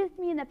leadeth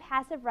me in the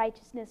paths of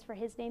righteousness for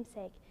his name's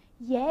sake.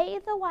 Yea,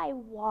 though I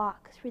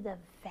walk through the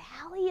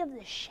valley of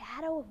the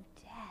shadow of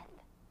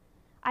death,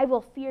 I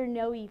will fear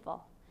no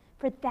evil,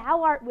 for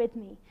thou art with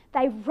me.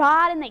 Thy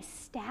rod and thy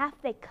staff,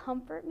 they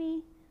comfort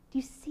me. Do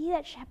you see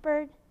that,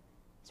 shepherd?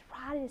 His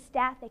rod and his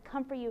staff, they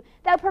comfort you.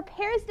 Thou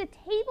preparest a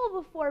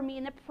table before me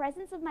in the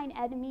presence of mine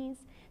enemies.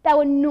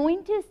 Thou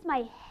anointest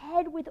my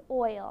head with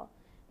oil.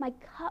 My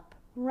cup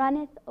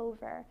runneth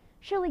over.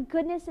 Surely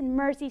goodness and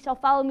mercy shall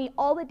follow me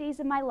all the days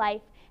of my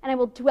life, and I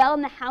will dwell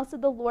in the house of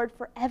the Lord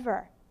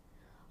forever.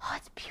 Oh,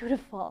 it's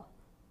beautiful.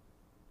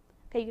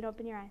 Okay, you can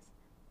open your eyes.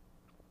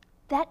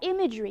 That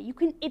imagery,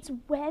 it's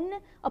when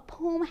a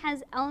poem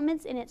has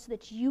elements in it so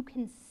that you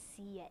can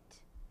see it.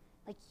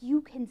 Like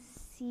you can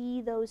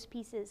see those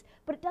pieces.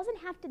 But it doesn't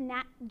have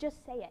to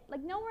just say it.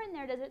 Like nowhere in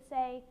there does it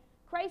say,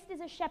 Christ is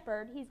a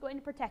shepherd, he's going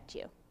to protect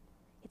you.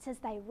 It says,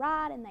 thy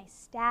rod and thy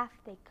staff,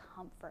 they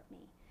comfort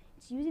me.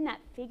 It's using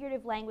that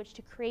figurative language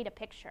to create a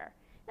picture.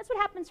 That's what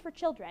happens for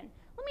children.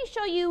 Let me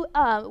show you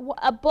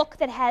a book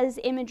that has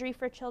imagery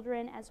for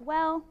children as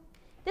well.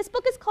 This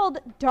book is called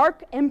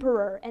Dark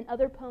Emperor and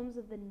Other Poems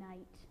of the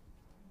Night.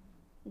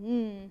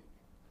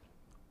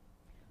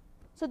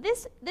 So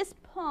this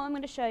poem I'm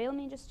going to show you, let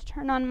me just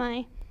turn on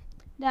my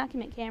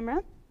document camera.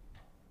 Let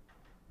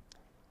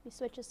me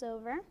switch this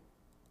over.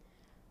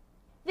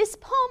 This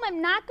poem,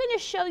 I'm not going to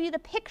show you the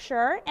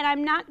picture, and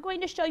I'm not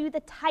going to show you the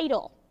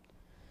title.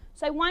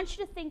 So I want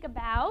you to think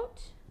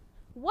about,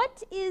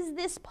 what is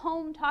this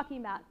poem talking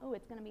about? Oh,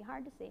 it's going to be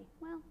hard to see.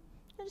 Well,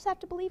 you'll just have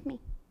to believe me.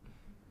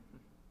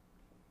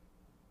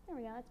 There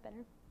we go, that's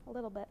better, a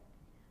little bit.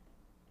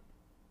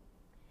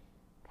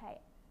 Okay,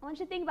 I want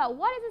you to think about,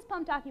 what is this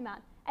poem talking about?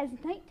 As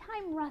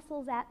nighttime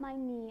rustles at my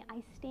knee,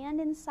 I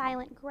stand in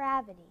silent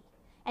gravity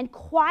and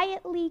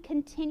quietly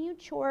continue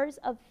chores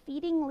of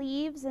feeding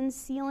leaves and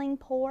sealing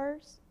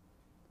pores.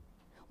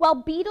 While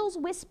beetles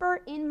whisper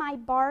in my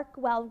bark,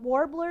 while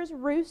warblers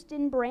roost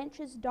in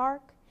branches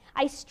dark,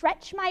 I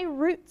stretch my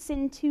roots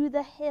into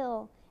the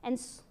hill and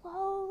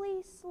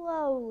slowly,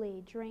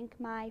 slowly drink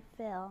my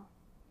fill.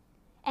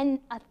 And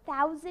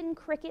 1,000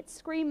 crickets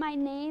scream my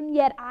name,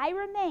 yet I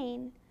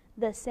remain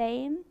the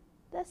same,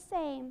 the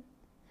same.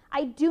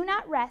 I do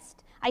not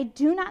rest, I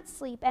do not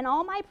sleep, and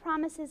all my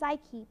promises I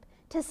keep,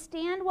 to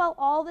stand while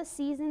all the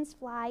seasons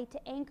fly,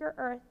 to anchor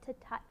earth, to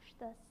touch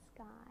the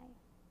sky.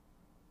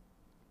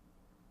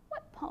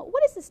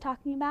 What is this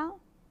talking about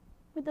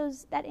with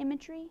that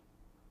imagery?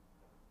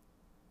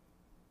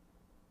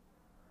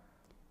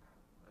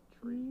 A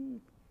tree.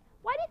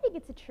 Why do you think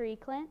it's a tree,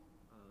 Clint?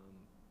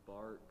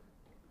 Bark.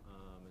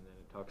 And then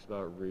it talks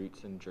about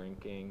roots and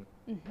drinking,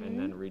 and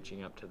then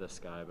reaching up to the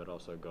sky, but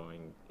also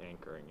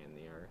anchoring in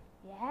the earth.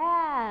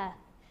 Yeah.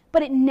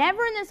 But it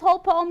never in this whole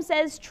poem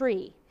says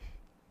tree.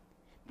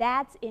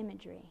 That's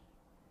imagery,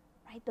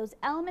 right? Those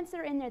elements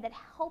that are in there that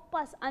help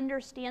us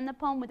understand the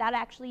poem without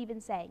actually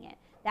even saying it.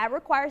 That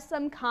requires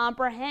some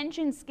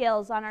comprehension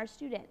skills on our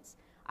students.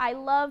 I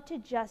love to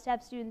just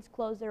have students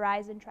close their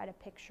eyes and try to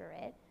picture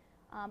it.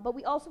 But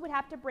we also would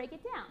have to break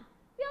it down.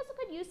 We also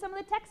could use some of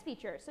the text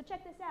features. So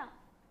check this out.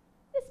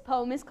 This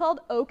poem is called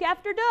Oak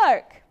After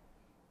Dark.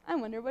 I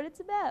wonder what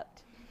it's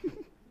about.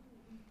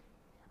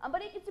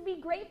 But it would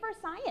be great for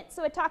science.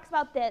 So it talks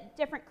about the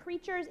different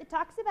creatures. It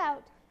talks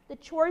about the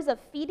chores of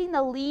feeding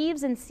the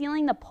leaves and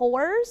sealing the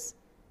pores.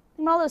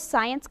 Think about all those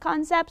science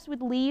concepts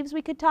with leaves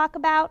we could talk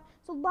about.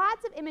 So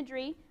lots of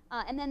imagery.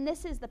 And then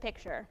this is the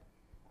picture.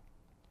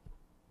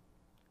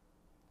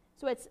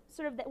 So it's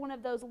sort of one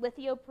of those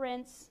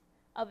lithoprints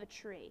of a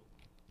tree.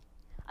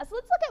 So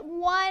let's look at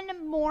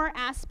one more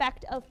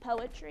aspect of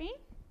poetry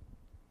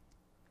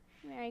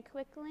very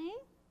quickly.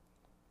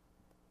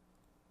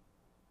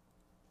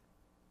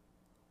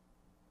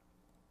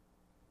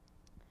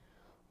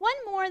 One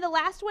more, the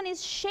last one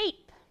is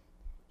shape.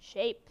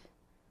 Shape.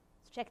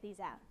 Let's check these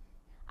out.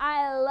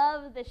 I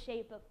love the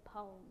shape of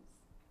poems.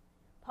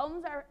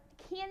 Poems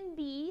can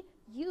be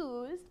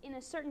used in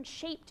a certain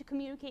shape to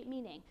communicate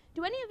meaning.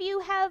 Do any of you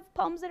have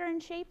poems that are in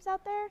shapes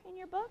out there in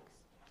your books?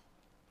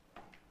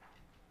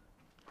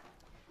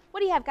 What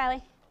do you have,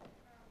 Kylie?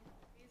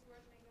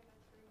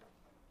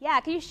 Yeah,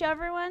 can you show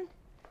everyone?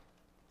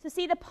 So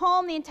see the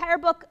poem, the entire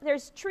book,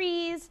 there's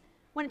trees.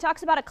 When it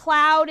talks about a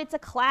cloud, it's a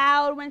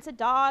cloud. When it's a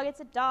dog, it's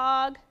a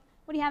dog.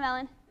 What do you have,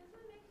 Ellen? This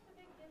one makes the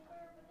Big Dipper,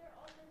 but they're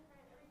all different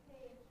every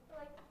page. So,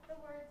 like, the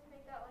words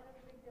make that one of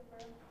the Big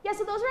Dipper. Yeah,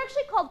 so those are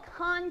actually called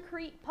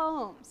concrete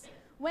poems,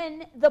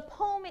 when the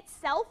poem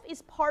itself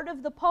is part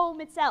of the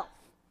poem itself.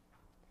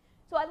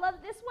 So I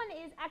love, this one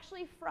is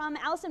actually from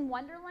Alice in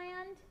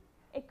Wonderland.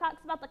 It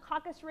talks about the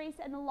caucus race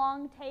and the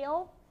long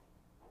tail,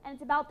 and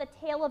it's about the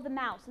tail of the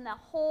mouse, and the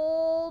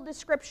whole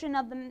description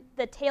of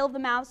the tail of the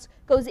mouse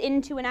goes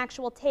into an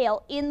actual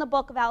tale in the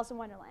book of Alice in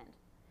Wonderland.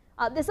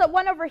 This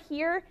one over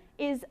here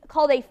is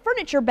called a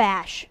furniture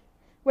bash,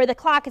 where the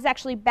clock is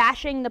actually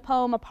bashing the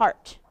poem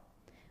apart.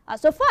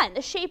 So fun.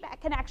 The shape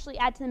can actually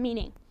add to the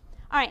meaning.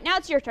 All right, now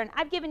it's your turn.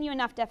 I've given you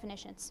enough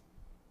definitions.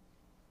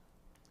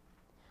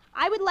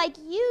 I would like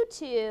you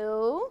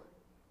to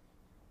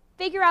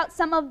figure out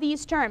some of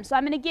these terms. So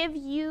I'm going to give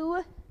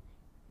you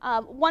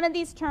one of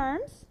these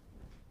terms,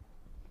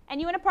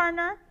 and you and a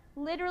partner,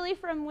 literally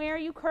from where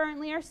you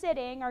currently are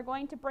sitting, are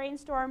going to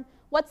brainstorm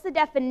what's the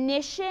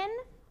definition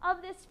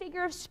of this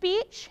figure of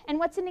speech and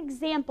what's an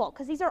example,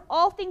 because these are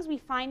all things we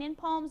find in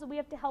poems that we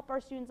have to help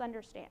our students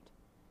understand.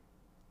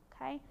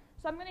 Okay,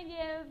 so I'm going to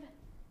give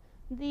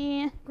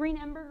the Green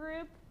Ember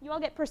group, you all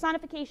get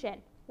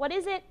personification. What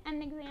is it?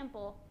 And an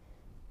example.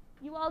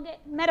 You all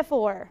get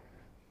metaphor.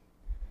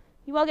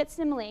 You all get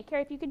simile.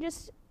 Carrie, if you could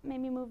just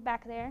maybe move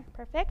back there.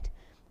 Perfect.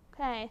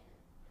 Okay.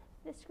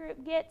 This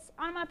group gets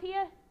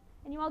onomatopoeia,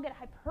 and you all get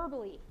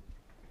hyperbole.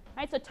 All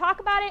right, so talk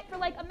about it for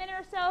like a minute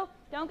or so.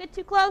 Don't get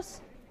too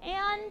close.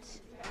 And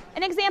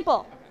an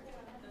example.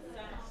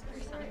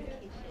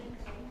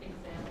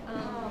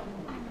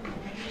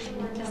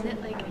 Isn't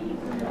it like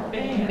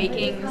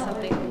making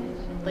something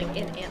like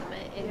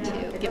inanimate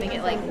into giving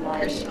it like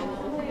personal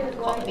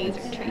qualities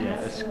or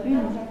traits?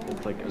 Yeah,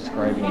 it's like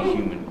ascribing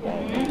human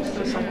qualities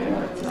to something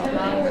that's not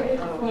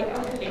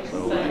there.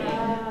 So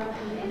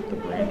like the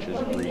branches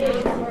reach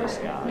through the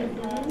sky.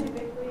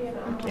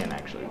 You can't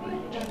actually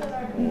reach.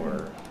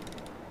 Or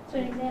So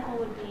an example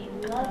would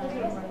be love is a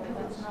word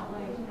that's not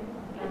like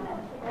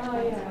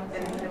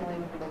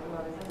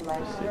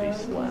the city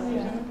slept.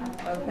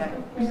 Okay.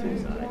 The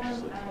city's not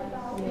actually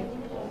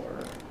sleeping.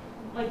 Or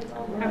Once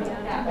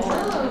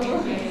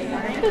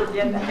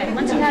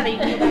you have it, you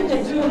can go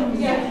back to your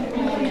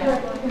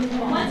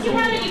Once you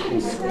have it, you can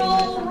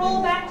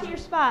roll back to your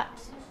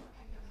spots.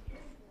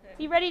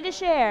 Be ready to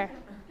share.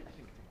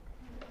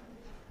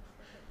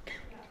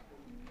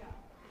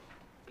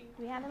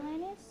 We have it,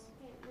 Linus?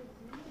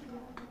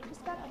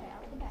 Just got okay,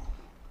 I'll go back.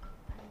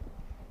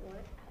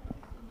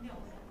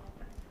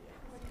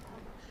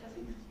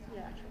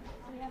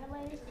 Do we have it,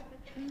 ladies?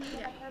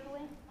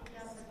 Hyperbole?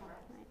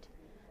 Right.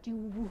 Do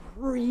you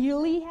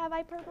really have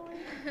hyperbole?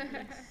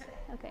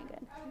 Okay,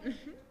 good.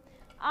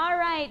 All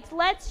right,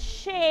 let's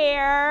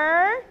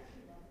share.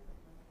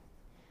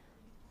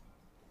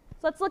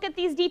 So let's look at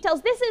these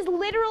details. This is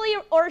literally,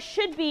 or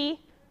should be,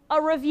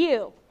 a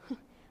review.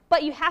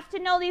 But you have to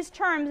know these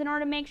terms in order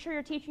to make sure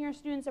you're teaching your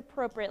students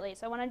appropriately.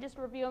 So I want to just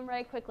review them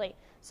very quickly.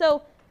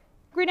 So,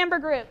 Green Ember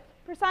Group,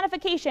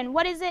 personification.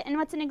 What is it and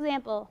what's an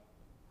example?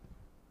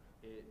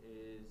 it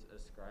is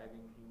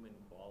ascribing human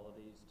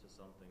qualities to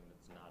something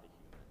that's not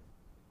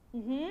a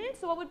human.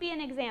 So what would be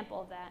an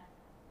example of that?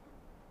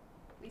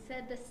 We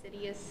said the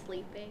city is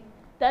sleeping.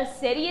 The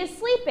city is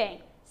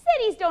sleeping.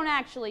 Cities don't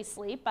actually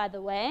sleep, by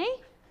the way.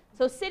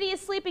 So city is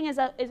sleeping is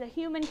a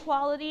human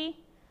quality.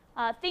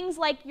 Things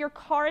like your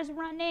car is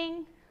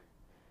running,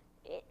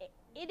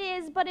 it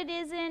is, but it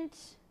isn't,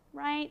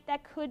 right?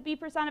 That could be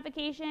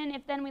personification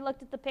if then we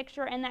looked at the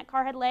picture and that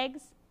car had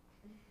legs,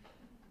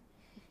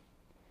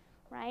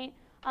 right?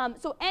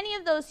 So any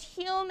of those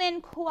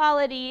human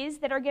qualities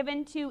that are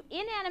given to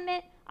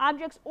inanimate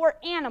objects or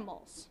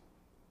animals,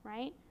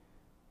 right?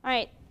 All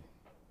right,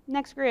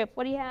 next group.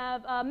 What do you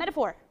have?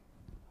 Metaphor.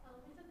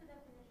 We said the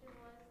definition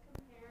was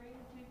comparing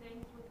two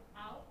things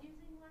without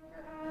using like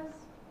or as.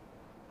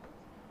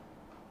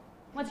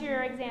 What's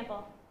your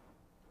example?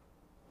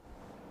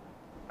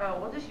 Oh,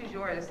 we'll just use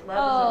yours.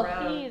 Love is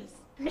a rose. Please.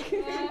 I can't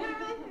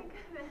really think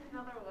of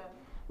another one.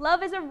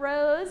 Love is a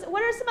rose.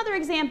 What are some other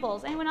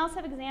examples? Anyone else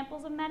have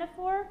examples of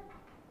metaphor?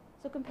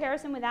 So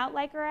comparison without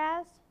like or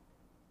as?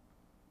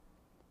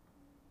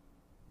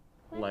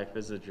 Life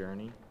is a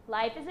journey.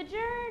 Life is a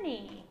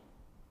journey.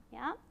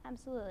 Yeah,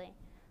 absolutely.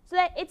 So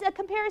that it's a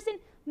comparison.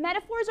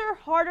 Metaphors are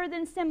harder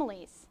than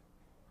similes.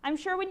 I'm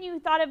sure when you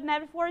thought of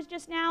metaphors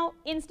just now,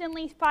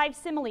 instantly 5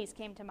 similes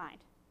came to mind,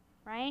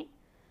 right?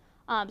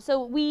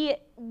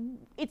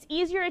 It's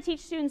easier to teach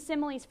students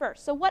similes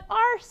first. So what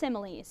are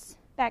similes,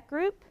 back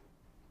group?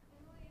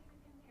 Simile is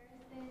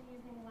a comparison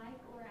using like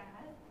or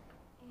as,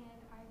 and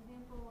our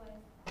example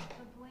was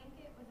the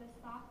blanket was as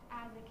soft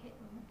as a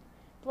kitten.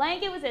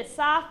 Blanket was as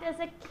soft as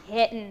a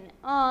kitten.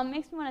 Oh,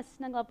 makes me want to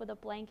snuggle up with a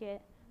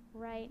blanket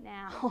right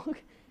now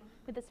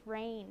with this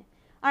rain.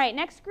 All right,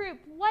 next group.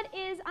 What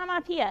is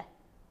onomatopoeia?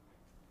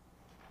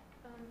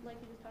 Like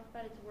you just talked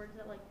about, it's words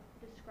that like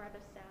describe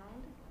a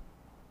sound.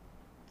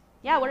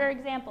 Yeah, what are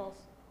examples?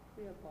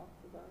 We have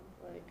lots of them,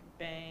 like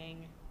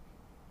bang.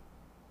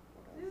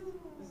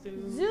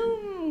 Zoom.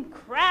 Zoom,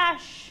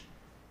 crash,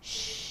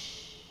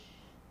 shh,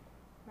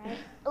 right?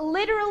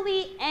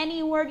 Literally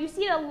any word. You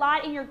see it a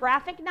lot in your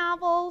graphic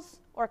novels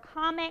or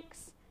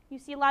comics. You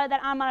see a lot of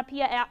that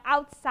onomatopoeia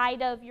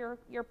outside of your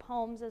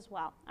poems as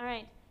well. All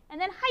right, and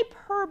then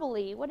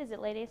hyperbole. What is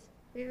it, ladies?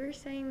 We were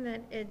saying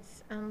that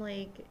it's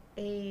like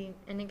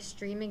an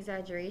extreme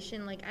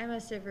exaggeration. Like I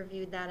must have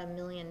reviewed that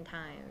 1,000,000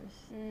 times.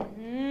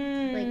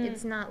 Mm-hmm. Like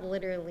it's not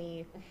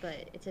literally,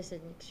 but it's just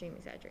an extreme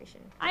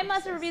exaggeration. I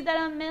must have reviewed that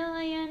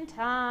 1,000,000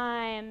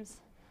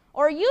 times.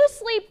 Or you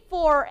sleep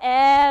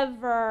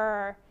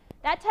forever.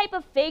 That type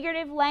of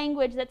figurative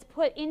language that's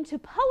put into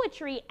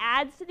poetry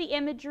adds to the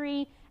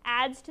imagery,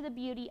 adds to the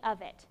beauty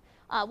of it.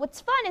 What's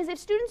fun is if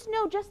students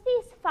know just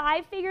these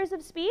 5 figures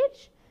of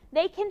speech,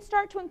 they can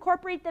start to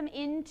incorporate them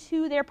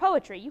into their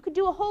poetry. You could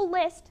do a whole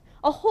list,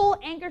 a whole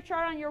anchor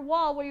chart on your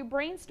wall where you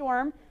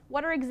brainstorm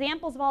what are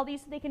examples of all these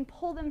so they can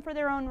pull them for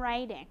their own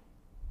writing.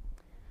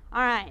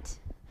 All right.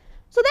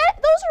 So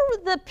those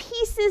are the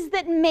pieces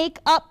that make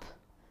up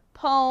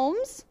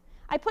poems.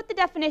 I put the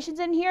definitions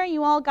in here.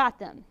 You all got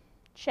them.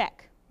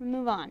 Check. We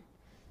move on.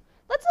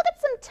 Let's look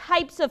at some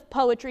types of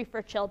poetry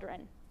for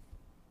children.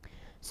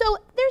 So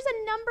there's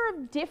a number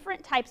of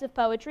different types of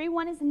poetry.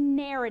 One is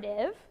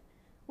narrative,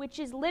 which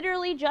is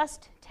literally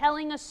just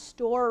telling a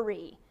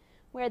story,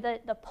 where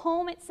the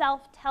poem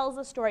itself tells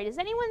a story. Does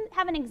anyone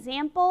have an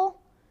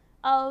example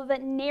of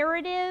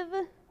narrative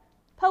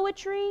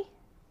poetry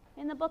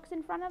in the books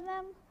in front of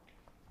them?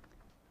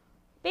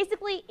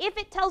 Basically, if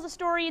it tells a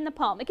story in the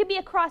poem, it could be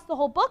across the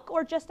whole book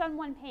or just on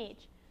one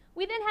page.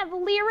 We then have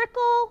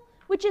lyrical,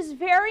 which is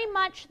very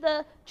much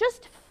the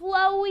just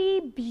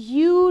flowy,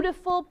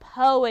 beautiful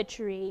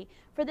poetry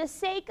for the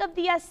sake of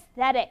the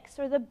aesthetics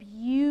or the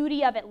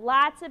beauty of it.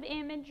 Lots of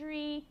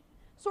imagery.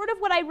 Sort of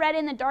what I read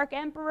in The Dark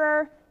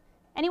Emperor.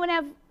 Anyone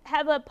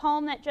have a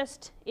poem that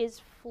just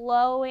is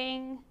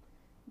flowing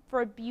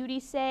for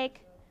beauty's sake?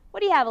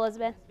 What do you have,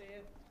 Elizabeth?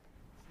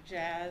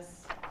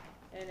 Jazz,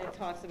 and it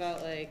talks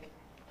about like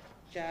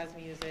jazz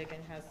music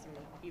and has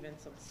even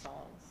some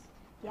songs.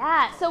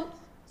 Yeah,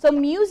 so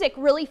music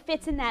really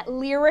fits in that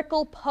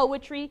lyrical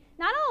poetry,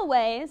 not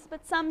always,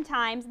 but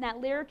sometimes in that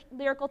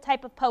lyrical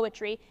type of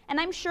poetry. And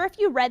I'm sure if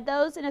you read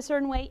those in a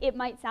certain way, it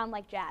might sound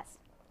like jazz,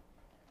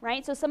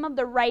 right? So some of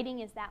the writing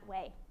is that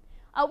way.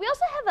 We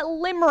also have a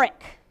limerick.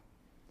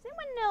 Does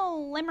anyone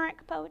know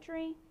limerick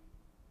poetry?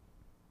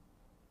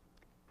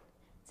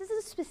 This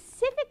is a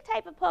specific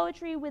type of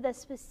poetry with a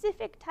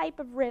specific type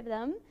of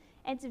rhythm,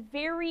 and it's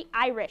very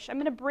Irish. I'm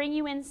going to bring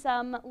you in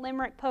some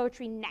limerick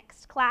poetry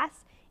next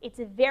class. It's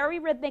very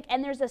rhythmic,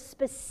 and there's a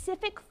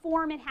specific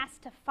form it has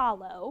to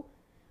follow.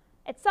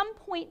 At some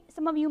point,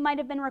 some of you might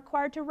have been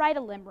required to write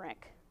a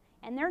limerick,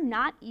 and they're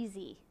not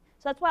easy.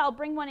 So that's why I'll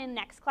bring one in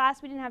next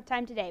class. We didn't have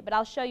time today, but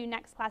I'll show you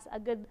next class a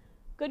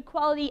good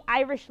quality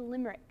Irish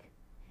limerick.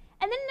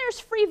 And then there's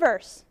free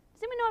verse.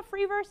 Does anyone know what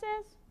free verse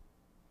is?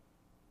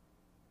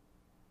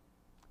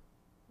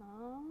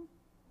 Oh,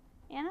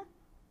 Anna?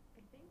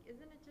 I think,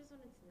 isn't it just when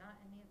it's not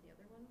any of the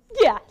other ones?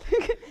 Yeah.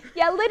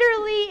 Yeah,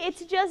 literally,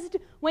 it's just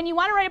when you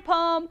want to write a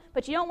poem,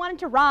 but you don't want it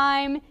to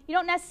rhyme, you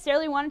don't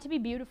necessarily want it to be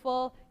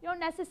beautiful, you don't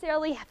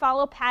necessarily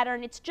follow a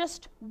pattern, it's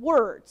just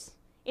words.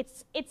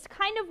 It's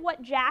kind of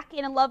what Jack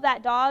in I Love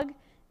That Dog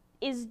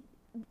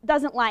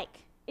doesn't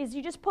like, is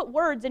you just put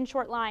words in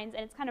short lines,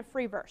 and it's kind of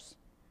free verse.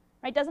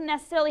 Right? Doesn't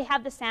necessarily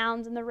have the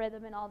sounds and the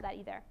rhythm and all of that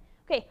either.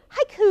 Okay,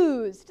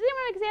 haikus. Does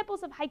anyone have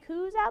examples of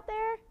haikus out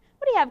there?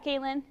 What do you have,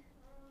 Caitlin?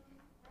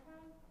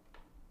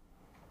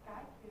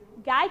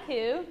 Gaiku.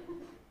 It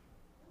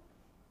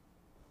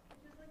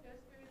just like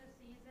goes through the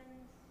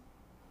seasons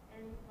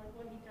and like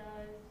what he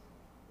does,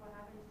 what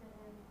happens to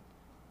him.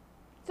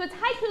 So it's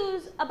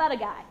haikus about a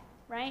guy,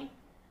 right?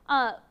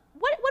 What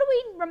do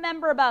we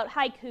remember about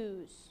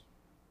haikus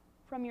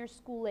from your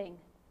schooling?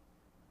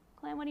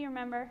 Clem, what do you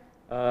remember?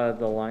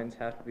 The lines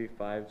have to be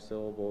 5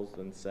 syllables,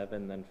 then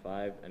 7, then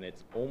 5, and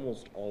it's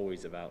almost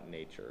always about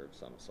nature of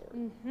some sort.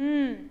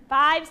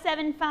 5,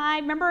 7,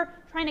 5. Remember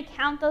trying to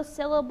count those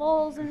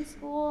syllables in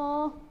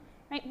school?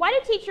 Right? Why do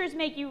teachers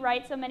make you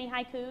write so many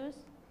haikus?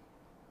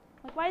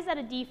 Like, why is that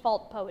a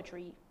default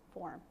poetry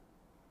form?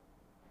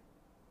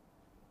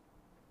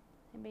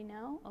 Anybody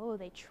know? Oh,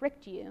 they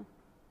tricked you.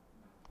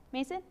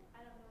 Mason? I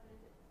don't know, but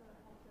is it so it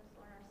helps us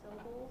learn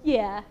our syllables?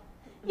 Yeah.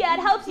 Yeah, it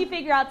helps you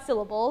figure out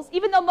syllables,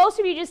 even though most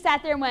of you just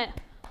sat there and went,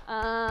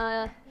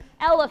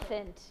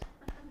 elephant,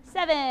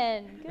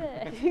 7,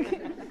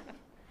 good.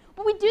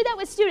 When we do that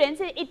with students,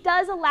 it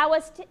does allow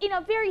us to, in a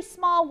very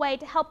small way,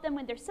 to help them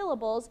with their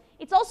syllables.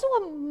 It's also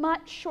a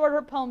much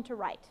shorter poem to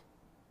write.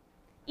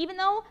 Even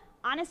though,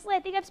 honestly, I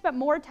think I've spent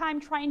more time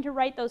trying to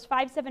write those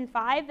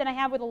 5-7-5 than I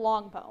have with a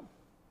long poem.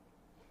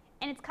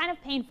 And it's kind of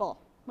painful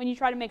when you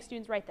try to make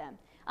students write them.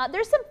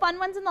 There's some fun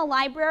ones in the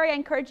library. I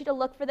encourage you to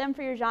look for them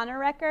for your genre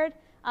record.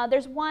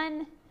 There's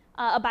one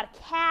about a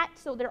cat,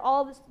 so they're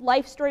all this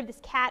life story of this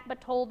cat,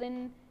 but told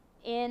in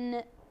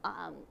the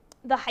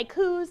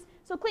haikus.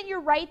 So Clint, you're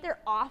right, they're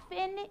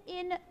often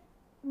in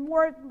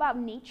more about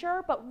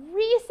nature, but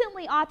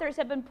recently authors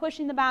have been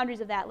pushing the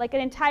boundaries of that, like an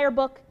entire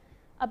book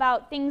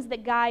about things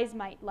that guys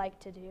might like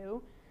to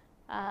do.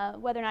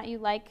 Whether or not you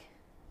like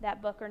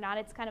that book or not,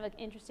 it's kind of an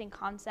interesting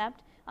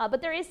concept.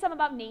 But there is some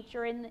about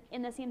nature in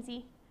the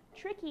CMC.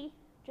 Tricky,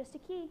 just a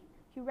key.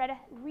 If you read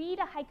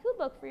a haiku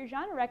book for your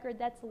genre record,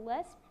 that's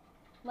less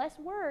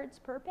words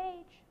per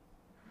page.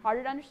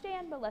 Harder to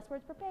understand, but less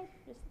words per page.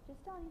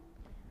 Just telling you.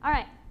 All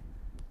right.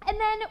 And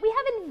then we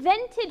have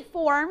invented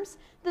forms.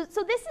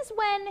 So this is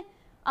when,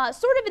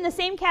 sort of in the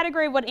same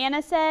category of what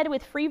Anna said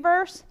with free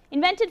verse,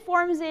 invented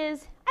forms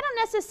is, I don't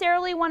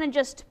necessarily want to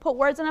just put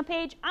words on a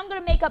page. I'm going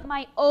to make up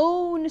my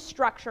own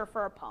structure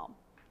for a poem.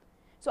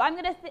 So I'm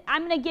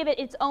going to give it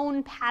its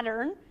own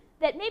pattern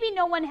that maybe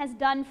no one has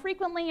done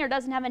frequently or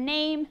doesn't have a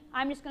name.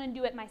 I'm just going to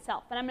do it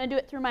myself, and I'm going to do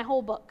it through my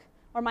whole book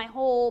or my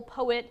whole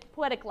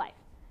poetic life.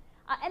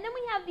 And then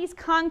we have these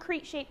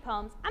concrete shaped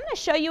poems. I'm going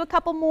to show you a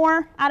couple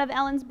more out of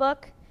Ellen's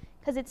book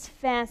because it's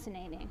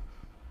fascinating.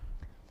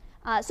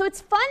 So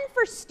it's fun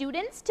for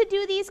students to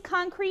do these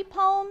concrete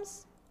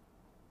poems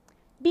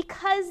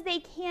because they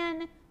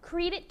can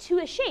create it to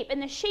a shape, and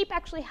the shape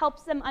actually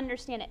helps them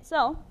understand it.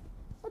 So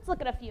let's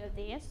look at a few of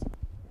these.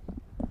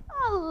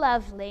 Oh,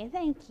 lovely.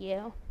 Thank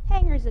you.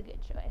 Hanger's a good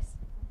choice.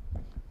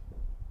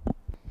 All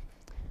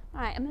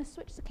right, I'm going to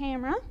switch the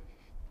camera.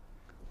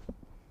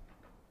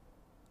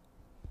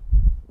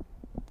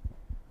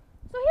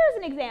 So here's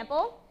an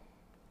example.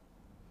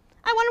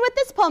 I wonder what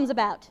this poem's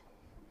about.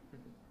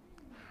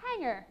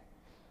 Hanger.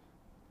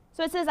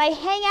 So it says, I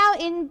hang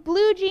out in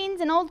blue jeans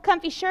and old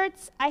comfy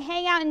shirts. I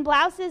hang out in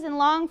blouses and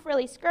long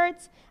frilly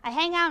skirts. I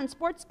hang out in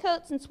sports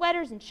coats and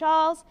sweaters and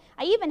shawls.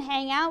 I even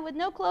hang out with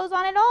no clothes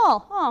on at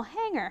all. Oh,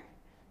 Hanger.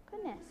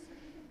 Goodness.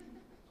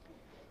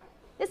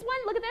 This one,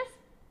 look at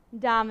this.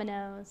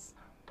 Dominoes.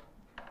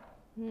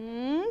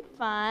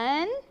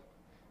 Fun.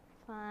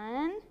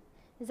 Fun.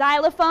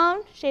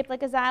 Xylophone, shaped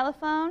like a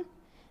xylophone.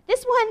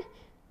 This one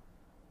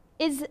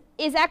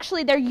is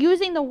actually, they're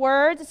using the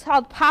words. It's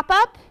called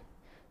pop-up.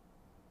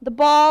 The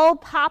ball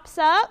pops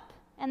up,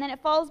 and then it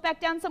falls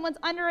back down. Someone's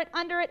under it,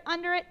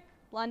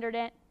 blundered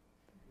it.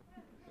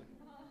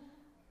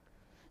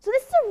 So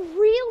this is a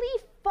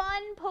really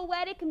fun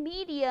poetic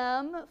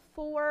medium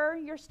for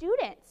your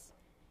students.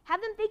 Have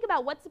them think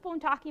about what's the poem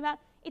talking about.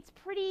 It's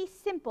pretty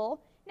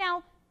simple.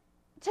 Now,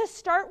 to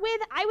start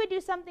with, I would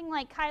do something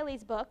like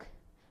Kylie's book,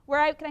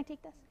 where can I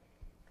take this?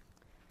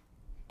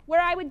 Where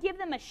I would give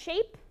them a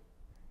shape,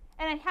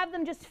 and I'd have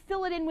them just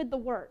fill it in with the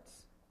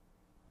words.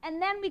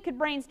 And then we could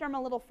brainstorm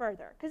a little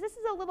further, because this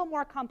is a little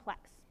more complex.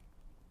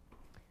 All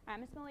right,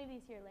 I'm just going to leave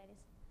these here, ladies.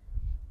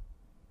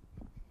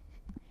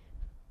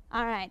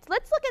 All right,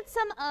 let's look at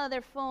some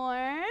other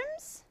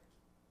forms.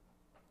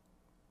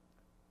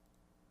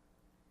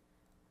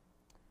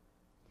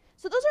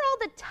 So those are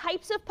all the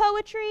types of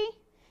poetry.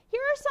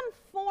 Here are some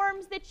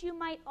forms that you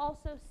might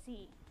also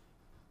see.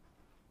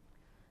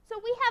 So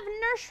we have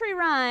nursery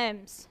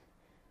rhymes.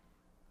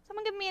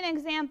 Someone give me an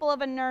example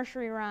of a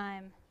nursery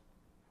rhyme.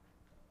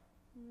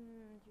 Do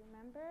you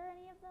remember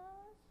any of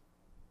those?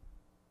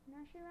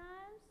 Nursery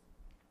rhymes?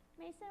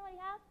 Mason, what do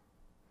you have?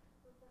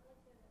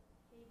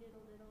 Hey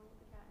diddle diddle,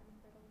 the cat and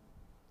the fiddle.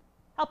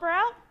 Help her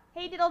out.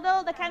 Hey diddle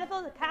diddle, the cat and the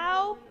fiddle, the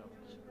cow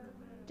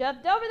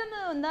jumped over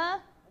the moon,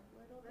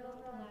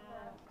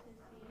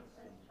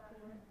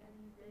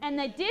 and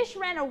the dish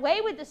ran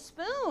away with the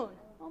spoon.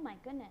 Oh my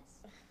goodness.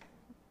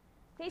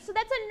 Okay, so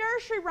that's a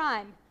nursery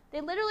rhyme.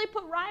 They literally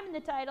put rhyme in the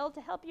title to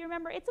help you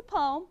remember. It's a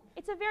poem.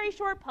 It's a very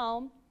short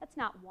poem. That's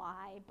not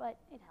why, but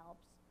it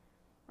helps,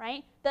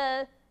 right?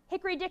 The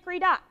hickory dickory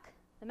dock.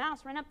 The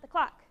mouse ran up the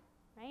clock,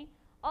 right?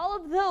 All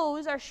of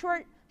those are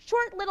short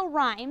little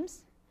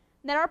rhymes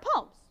that are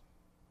poems.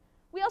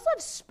 We also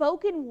have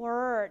spoken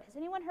word. Has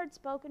anyone heard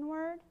spoken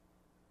word?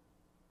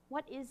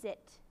 What is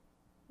it?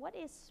 What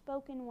is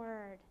spoken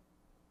word?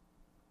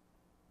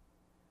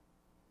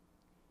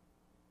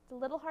 It's a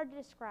little hard to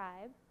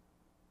describe.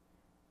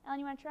 Ellen,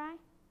 you want to try?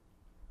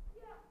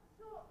 Yeah,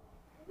 so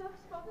the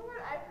spoken word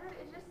I've heard,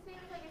 it just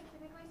seems like it's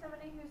typically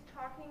somebody who's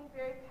talking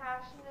very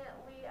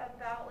passionately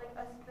about like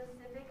a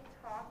specific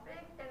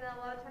topic, and then a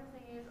lot of times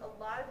they use a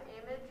lot of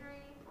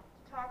imagery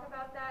to talk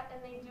about that,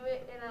 and they do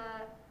it in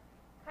a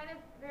kind of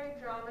very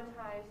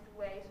dramatized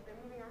way. So they're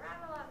moving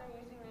around a lot, and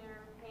they're using their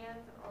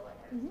hands and all that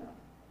kind of stuff.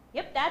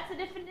 Yep, that's the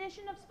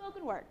definition of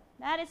spoken word.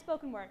 That is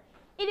spoken word.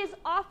 It is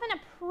often a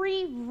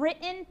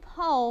pre-written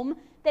poem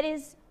that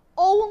is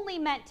only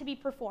meant to be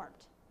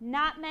performed,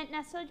 not meant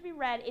necessarily to be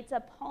read. It's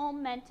a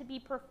poem meant to be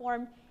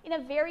performed in a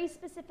very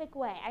specific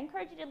way. I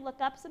encourage you to look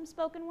up some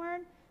spoken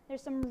word.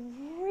 There's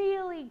some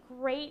really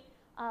great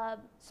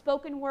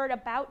spoken word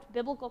about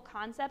biblical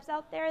concepts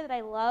out there that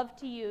I love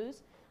to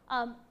use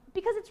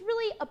because it's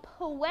really a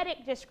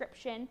poetic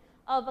description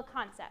of a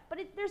concept. But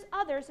there's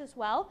others as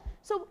well.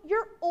 So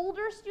your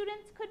older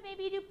students could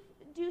maybe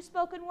do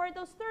spoken word.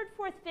 Those 3rd,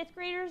 4th, 5th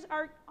graders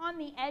are on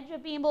the edge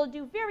of being able to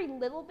do very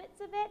little bits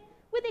of it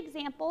with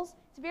examples.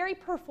 It's very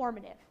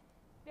performative.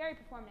 Very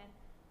performative.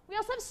 We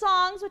also have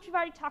songs, which we've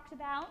already talked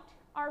about,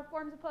 are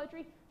forms of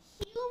poetry.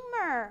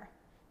 Humor.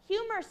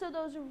 Humor, so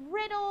those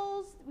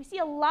riddles, we see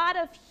a lot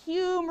of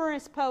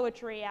humorous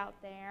poetry out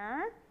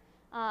there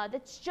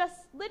that's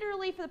just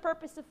literally for the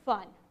purpose of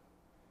fun.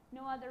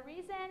 No other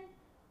reason.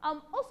 Also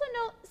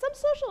note, some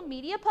social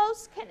media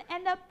posts can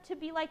end up to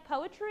be like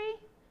poetry.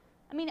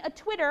 I mean, a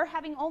Twitter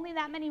having only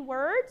that many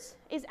words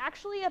is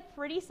actually a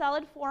pretty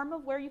solid form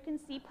of where you can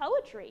see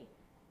poetry.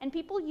 And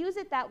people use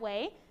it that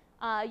way.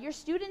 Your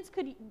students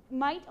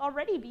might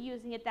already be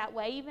using it that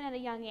way, even at a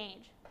young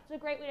age. It's a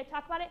great way to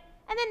talk about it.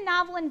 And then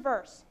novel in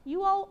verse.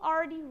 You all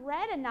already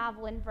read a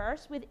novel in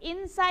verse with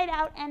Inside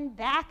Out and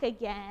Back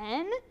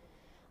Again.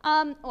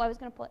 I was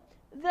going to pull it.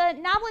 The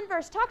novel in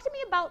verse. Talk to me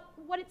about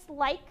what it's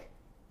like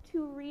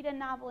to read a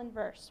novel in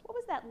verse. What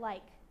was that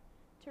like,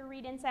 to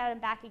read Inside Out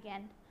and Back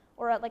Again?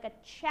 Or like a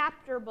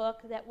chapter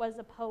book that was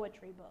a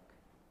poetry book?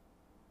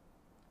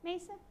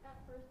 Mason? At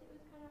first it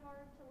was kind of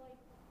hard to, like,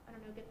 I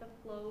don't know, get the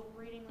flow of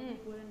reading like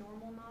you would a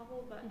normal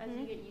novel, but as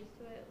you get used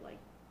to it, like,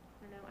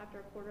 I don't know, after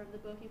a quarter of the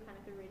book, you kind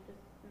of could read this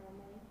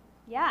normally.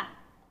 Yeah.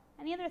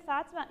 Any other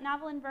thoughts about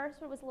novel in verse,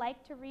 what it was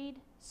like to read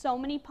so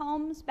many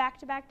poems back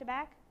to back to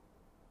back?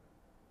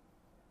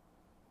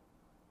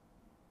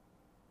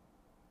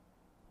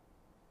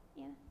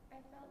 Yeah. I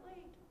felt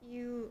like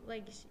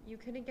you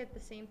couldn't get the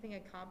same thing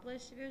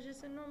accomplished if it was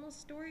just a normal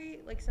story.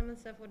 Like, some of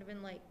the stuff would have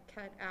been, like,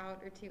 cut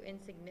out or too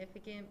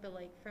insignificant, but,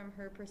 like, from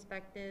her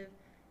perspective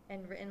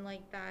and written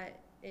like that,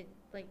 it,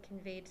 like,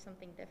 conveyed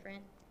something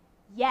different.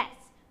 Yes.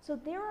 So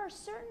there are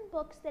certain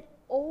books that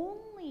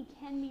only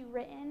can be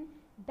written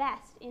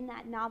best in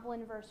that novel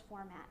in verse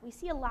format. We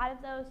see a lot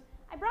of those.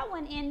 I brought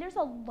one in. There's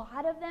a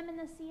lot of them in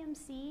the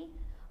CMC,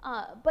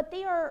 but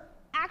they are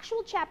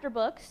actual chapter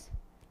books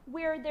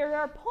where there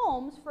are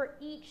poems for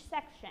each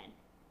section.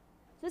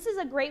 So this is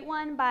a great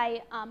one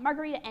by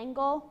Margarita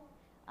Engel.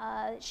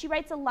 She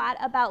writes a lot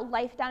about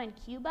life down in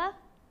Cuba.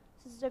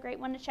 This is a great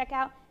one to check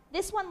out.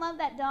 This one, Love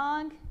That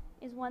Dog,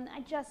 is one that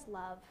I just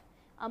love.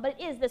 But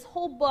it is this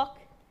whole book.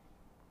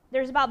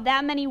 There's about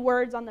that many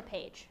words on the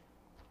page,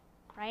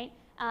 right?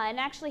 And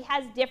actually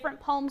has different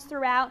poems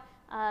throughout.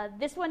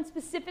 This one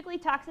specifically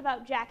talks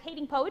about Jack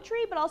hating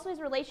poetry, but also his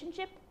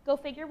relationship, go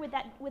figure, with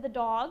a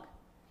dog.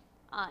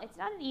 It's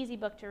not an easy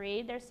book to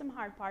read. There's some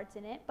hard parts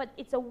in it, but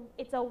it's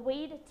a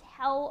way to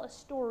tell a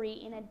story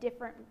in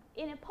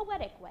a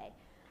poetic way.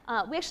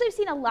 We actually have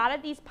seen a lot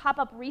of these pop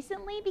up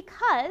recently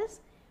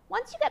because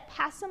once you get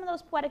past some of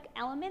those poetic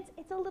elements,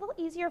 it's a little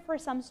easier for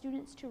some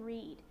students to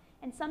read.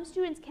 And some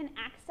students can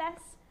access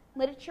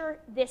literature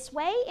this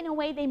way in a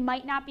way they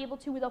might not be able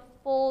to with a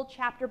full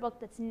chapter book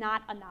that's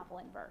not a novel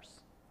in verse.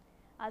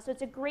 So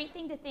it's a great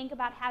thing to think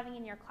about having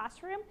in your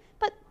classroom,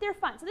 but they're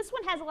fun. So this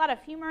one has a lot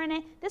of humor in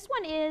it. This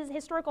one is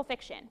historical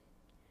fiction.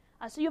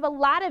 So you have a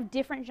lot of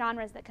different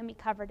genres that can be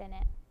covered in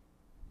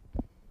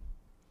it.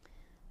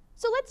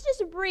 So let's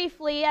just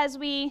briefly, as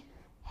we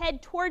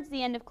head towards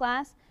the end of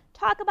class,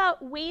 talk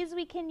about ways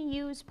we can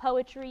use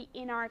poetry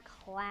in our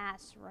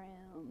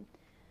classroom.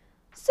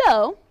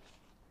 So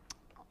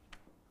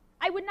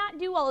I would not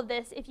do all of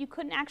this if you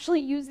couldn't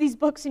actually use these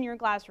books in your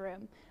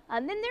classroom.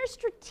 Then there's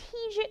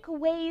strategic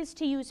ways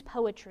to use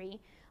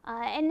poetry,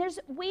 and there's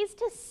ways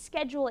to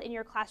schedule it in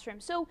your classroom.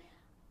 So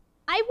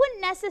I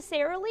wouldn't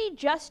necessarily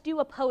just do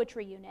a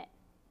poetry unit,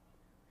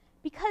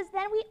 because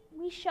then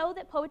we show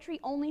that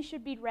poetry only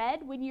should be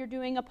read when you're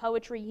doing a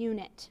poetry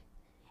unit,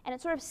 and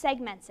it sort of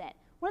segments it.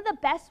 One of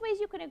the best ways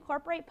you can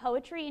incorporate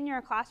poetry in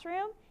your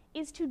classroom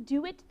is to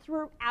do it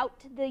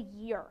throughout the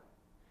year.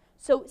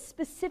 So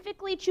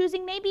specifically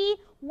choosing maybe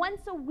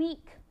once a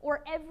week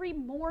or every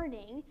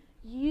morning,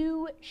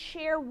 you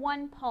share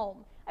one poem.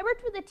 I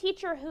worked with a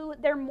teacher who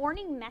their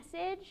morning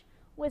message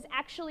was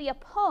actually a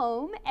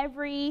poem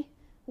every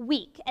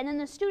week. And then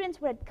the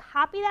students would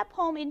copy that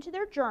poem into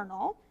their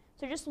journal.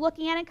 So just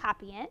looking at it and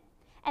copying it.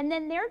 And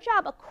then their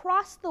job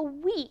across the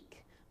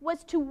week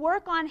was to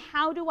work on,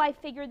 how do I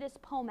figure this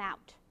poem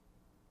out?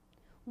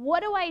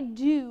 What do I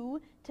do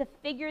to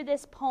figure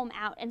this poem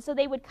out? And so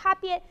they would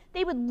copy it,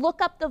 they would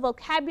look up the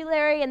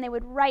vocabulary, and they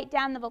would write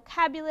down the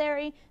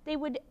vocabulary, they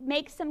would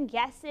make some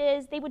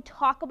guesses, they would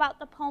talk about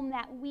the poem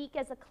that week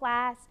as a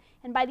class,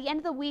 and by the end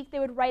of the week they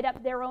would write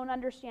up their own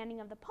understanding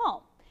of the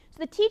poem. So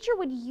the teacher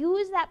would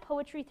use that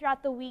poetry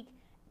throughout the week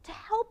to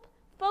help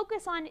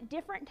focus on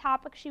different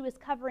topics she was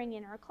covering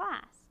in her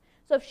class.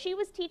 So if she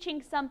was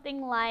teaching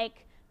something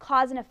like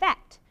cause and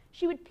effect,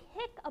 she would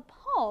pick a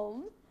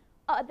poem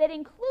that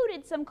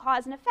included some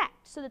cause and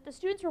effect, so that the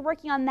students were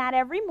working on that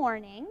every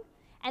morning,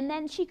 and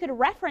then she could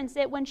reference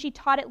it when she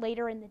taught it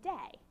later in the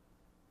day.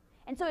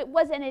 And so it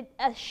wasn't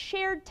a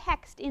shared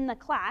text in the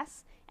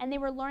class, and they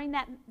were learning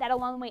that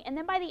along the way. And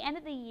then by the end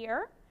of the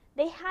year,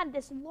 they had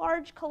this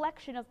large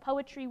collection of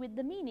poetry with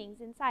the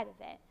meanings inside of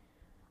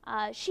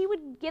it. She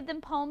would give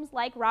them poems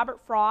like Robert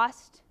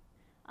Frost,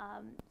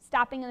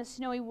 Stopping in the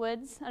Snowy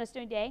Woods on a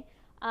Snowy Day.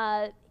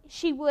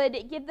 She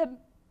would give them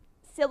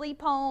silly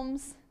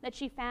poems that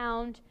she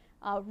found,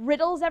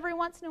 riddles every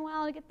once in a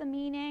while to get the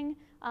meaning,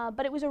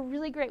 but it was a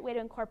really great way to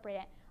incorporate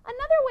it.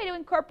 Another way to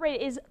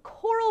incorporate it is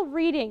choral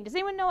reading. Does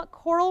anyone know what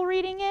choral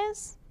reading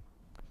is?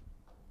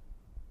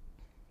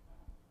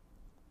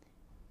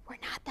 We're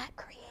not that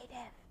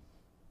creative.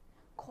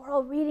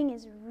 Choral reading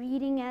is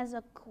reading as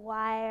a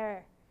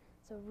choir,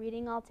 so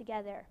reading all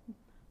together.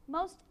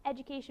 Most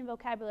education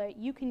vocabulary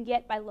you can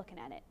get by looking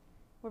at it.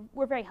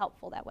 We're very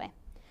helpful that way.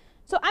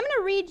 So I'm going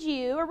to read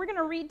you, or we're going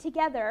to read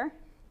together,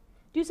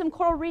 do some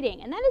choral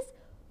reading. And that is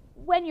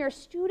when your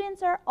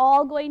students are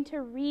all going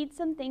to read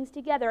some things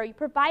together, or you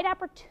provide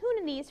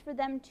opportunities for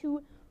them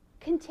to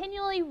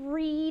continually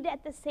read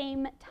at the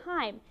same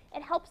time.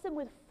 It helps them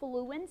with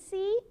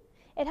fluency.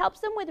 It helps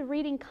them with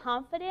reading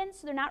confidence,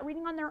 so they're not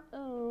reading on their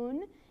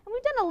own. And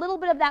we've done a little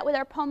bit of that with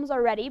our poems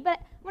already, but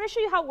I'm going to show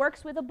you how it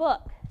works with a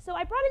book. So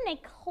I brought in a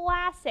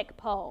classic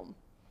poem.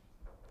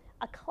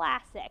 A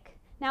classic.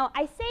 Now,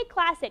 I say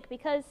classic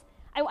because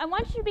I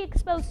want you to be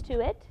exposed to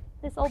it,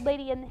 this old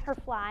lady and her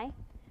fly,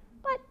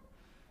 but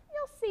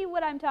you'll see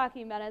what I'm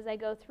talking about as I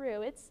go through.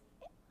 This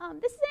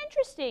is an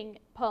interesting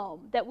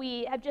poem that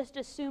we have just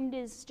assumed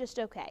is just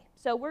okay.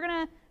 So we're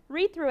going to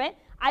read through it.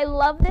 I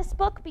love this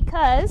book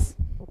because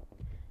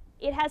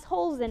it has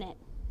holes in it.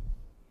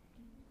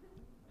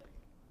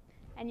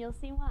 And you'll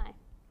see why.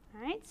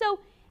 All right,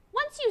 so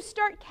once you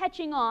start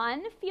catching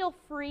on, feel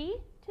free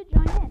to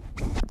join in.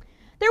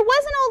 There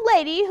was an old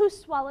lady who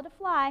swallowed a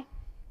fly.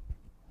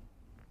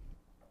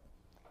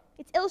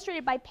 It's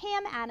illustrated by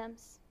Pam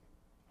Adams.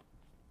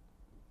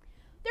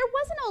 There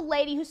was an old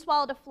lady who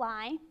swallowed a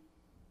fly.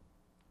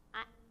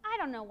 I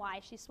don't know why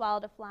she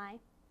swallowed a fly.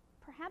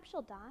 Perhaps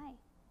she'll die.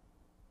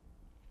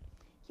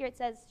 Here it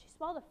says she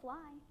swallowed a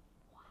fly.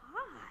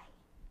 Why?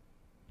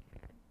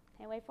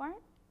 Okay, wait for it.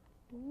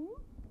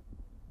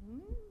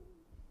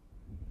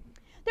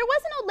 There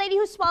was an old lady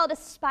who swallowed a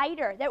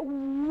spider that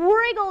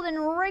wriggled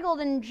and wriggled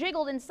and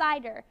jiggled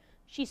inside her.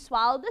 She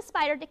swallowed the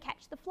spider to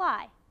catch the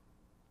fly.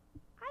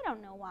 I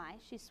don't know why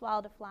she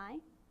swallowed a fly.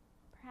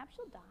 Perhaps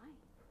she'll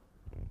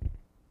die.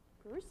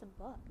 Gruesome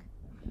book.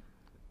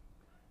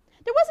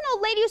 There was an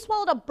old lady who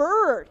swallowed a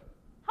bird.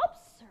 How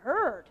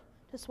absurd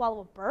to swallow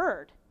a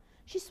bird.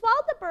 She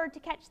swallowed the bird to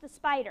catch the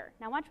spider.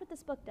 Now watch what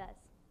this book does.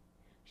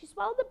 She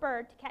swallowed the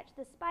bird to catch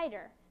the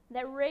spider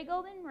that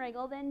wriggled and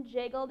wriggled and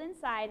jiggled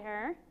inside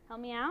her.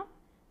 Help me out.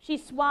 She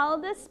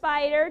swallowed the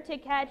spider to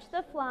catch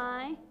the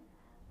fly.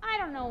 I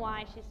don't know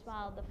why she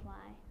swallowed the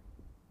fly.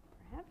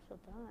 Perhaps she'll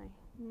die.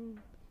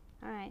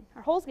 All right,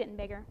 her hole's getting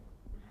bigger.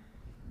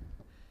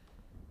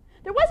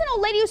 There was an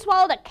old lady who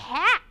swallowed a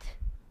cat.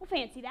 Well,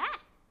 fancy that.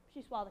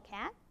 She swallowed a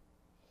cat.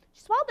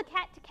 She swallowed the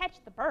cat to catch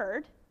the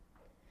bird.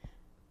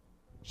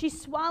 She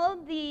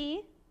swallowed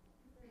the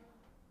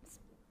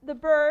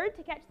bird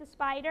to catch the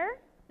spider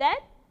that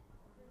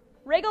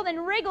wriggled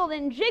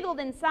and jiggled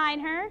inside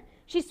her.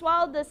 She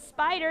swallowed the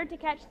spider to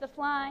catch the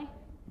fly.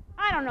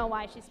 I don't know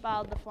why she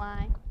swallowed the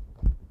fly.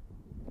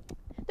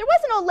 There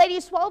was an old lady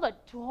who swallowed a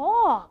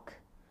dog.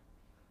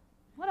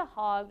 What a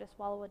hog to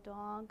swallow a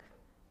dog.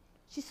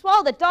 She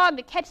swallowed the dog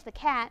to catch the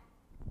cat.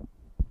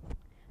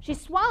 She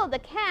swallowed the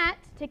cat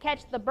to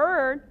catch the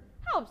bird.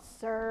 How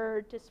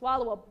absurd to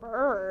swallow a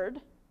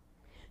bird.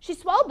 She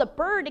swallowed the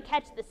bird to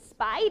catch the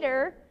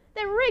spider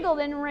that wriggled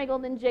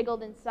and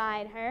jiggled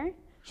inside her.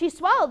 She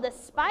swallowed the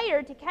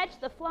spider to catch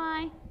the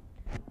fly.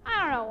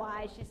 I don't know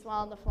why she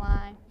swallowed the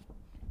fly.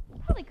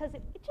 Probably because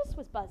it just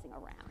was buzzing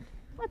around.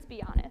 Let's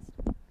be honest.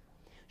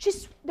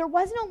 There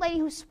was an old lady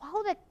who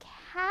swallowed a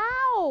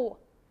cow.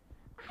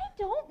 I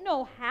don't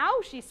know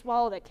how she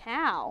swallowed a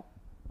cow.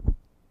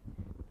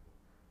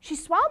 She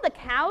swallowed the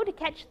cow to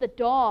catch the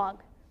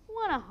dog.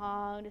 What a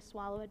hog to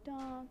swallow a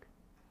dog.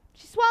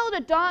 She swallowed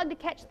a dog to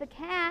catch the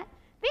cat.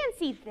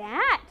 Fancy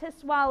that, to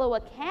swallow a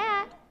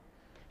cat.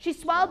 She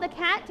swallowed the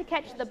cat to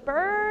catch the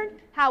bird.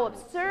 How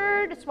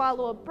absurd to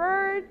swallow a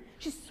bird.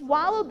 She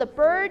swallowed the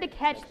bird to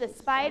catch the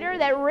spider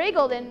that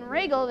wriggled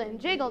and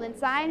jiggled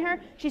inside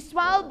her. She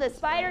swallowed the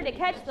spider to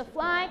catch the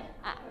fly.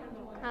 I don't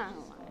know why.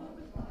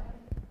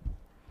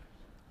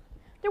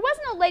 There was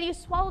an old lady who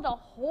swallowed a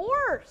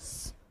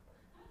horse.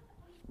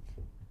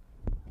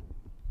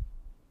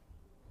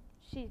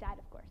 She died,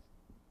 of course.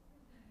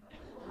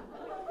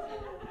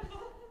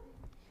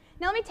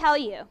 Now let me tell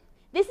you,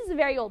 this is a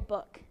very old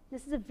book.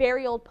 This is a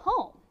very old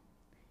poem.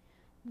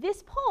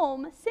 This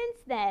poem, since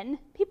then,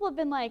 people have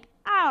been like,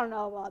 I don't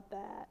know about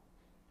that.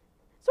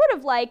 Sort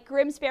of like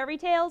Grimm's fairy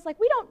tales. Like,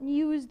 we don't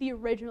use the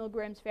original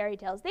Grimm's fairy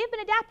tales. They have been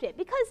adapted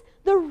because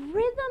the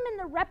rhythm and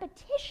the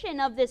repetition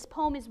of this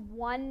poem is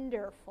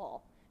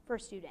wonderful for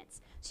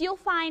students. So you'll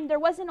find there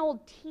was an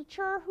old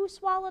teacher who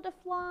swallowed a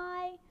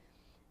fly,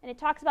 and it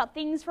talks about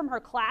things from her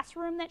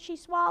classroom that she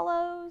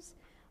swallows.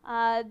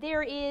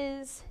 There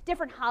is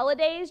different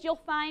holidays. You'll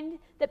find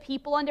that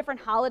people on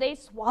different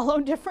holidays swallow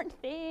different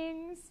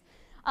things.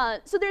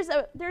 So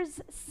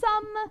there's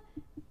some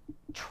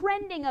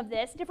trending of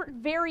this,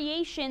 different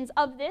variations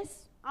of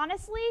this.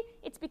 Honestly,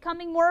 it's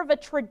becoming more of a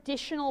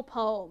traditional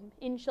poem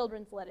in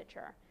children's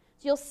literature.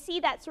 So you'll see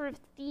that sort of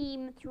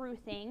theme through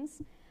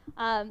things.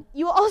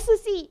 You will also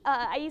see,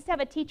 I used to have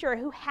a teacher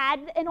who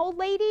had an old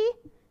lady,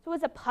 so it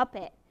was a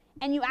puppet,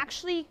 and you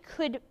actually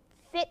could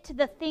fit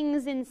the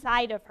things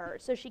inside of her,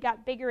 so she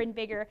got bigger and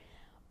bigger.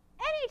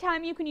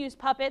 Anytime you can use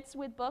puppets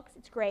with books,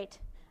 it's great.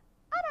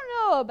 I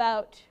don't know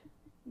about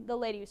the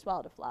lady who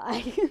swallowed a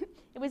fly.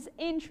 It was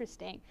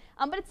interesting,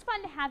 but it's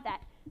fun to have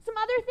that. Some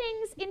other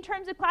things in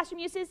terms of classroom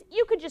uses,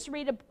 you could just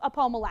read a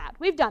poem aloud.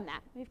 We've done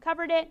that. We've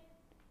covered it.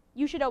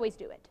 You should always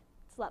do it.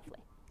 It's lovely.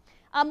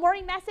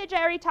 Morning message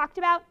I already talked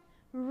about.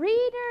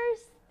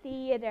 Reader's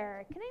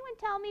Theater. Can anyone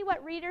tell me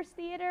what Reader's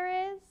Theater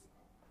is?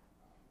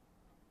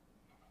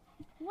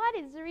 What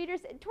is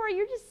Reader's Theater? Tori,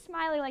 you're just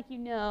smiling like you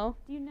know.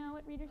 Do you know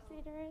what Reader's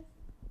Theater is?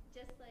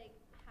 Just like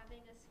having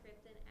a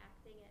script and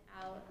acting it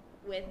out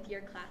with your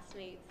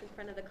classmates in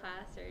front of the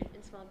class or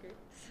in small groups.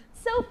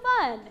 So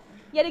fun.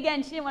 Yet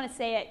again, she didn't want to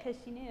say it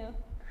because she knew.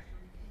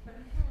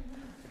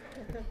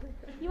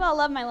 You all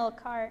love my little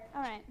cart.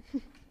 All right.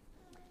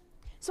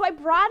 So I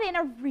brought in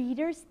a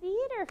Reader's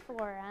Theater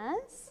for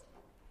us.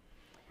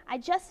 I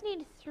just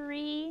need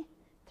three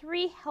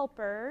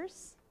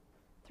helpers.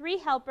 3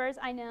 helpers.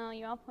 I know,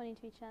 you're all pointing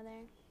to each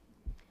other.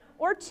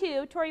 Or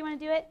 2. Tori, you want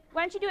to do it?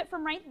 Why don't you do it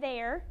from right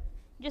there?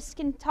 Just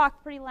can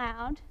talk pretty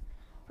loud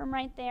from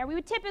right there. We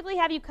would typically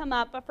have you come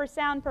up, but for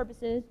sound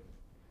purposes,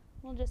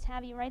 we'll just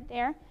have you right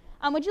there.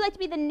 Would you like to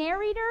be the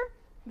narrator,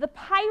 the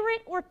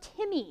pirate, or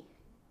Timmy?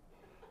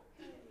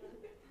 Can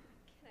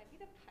I be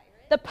the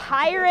pirate? The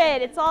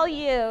pirate. It's all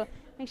you.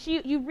 Make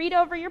sure you read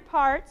over your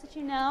parts that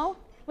you know.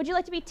 Would you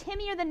like to be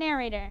Timmy or the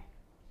narrator?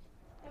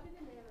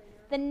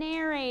 The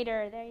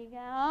narrator, there you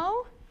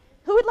go.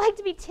 Who would like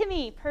to be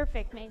Timmy?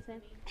 Perfect,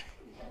 Mason.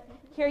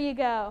 Here you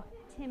go,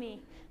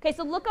 Timmy. Okay,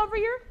 so look over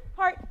your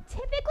part.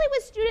 Typically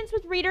with students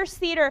with Reader's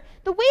Theater,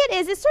 the way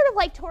it is sort of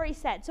like Tori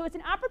said. So it's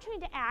an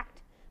opportunity to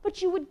act,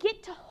 but you would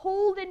get to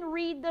hold and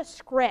read the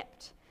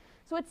script.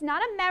 So it's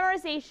not a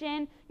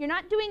memorization. You're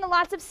not doing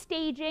lots of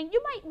staging.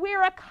 You might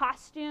wear a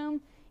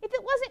costume. If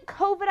it wasn't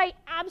COVID, I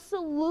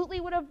absolutely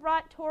would have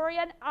brought Tori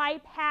an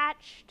eye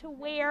patch to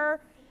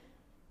wear,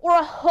 or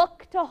a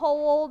hook to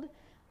hold,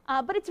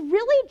 but it's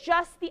really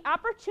just the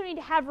opportunity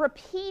to have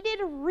repeated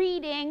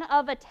reading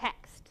of a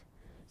text.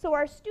 So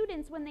our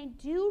students, when they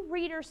do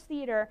Reader's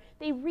Theater,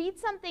 they read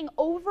something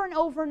over and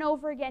over and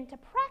over again to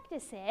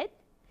practice it,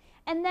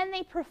 and then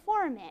they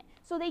perform it.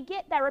 So they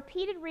get that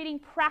repeated reading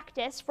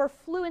practice for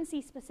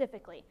fluency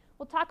specifically.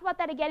 We'll talk about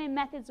that again in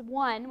Methods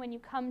 1 when you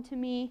come to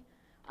me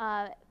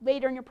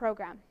later in your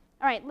program.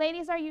 All right,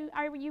 ladies, are you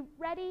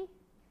ready?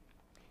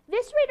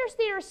 This Reader's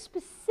Theater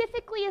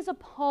specifically is a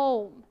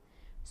poem.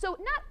 So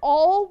not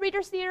all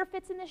Reader's Theater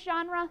fits in this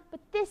genre, but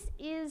this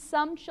is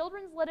some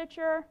children's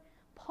literature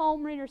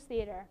poem Reader's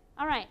Theater.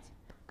 All right,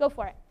 go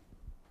for it.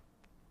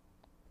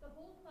 The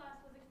whole class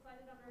was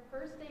excited on our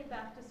first day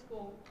back to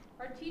school.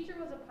 Our teacher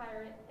was a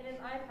pirate, and his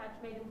eye patch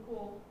made him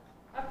cool.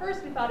 At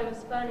first we thought it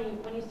was funny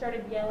when he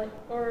started yelling,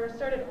 or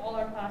started all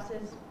our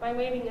classes by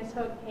waving his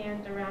hooked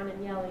hand around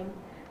and yelling,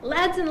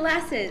 Lads and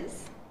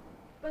lasses!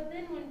 But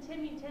then when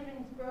Timmy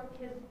Timmons broke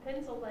his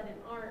pencil lead in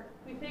art,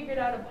 we figured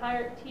out a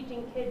pirate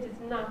teaching kids is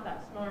not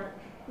that smart.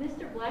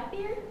 Mr.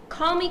 Blackbeard,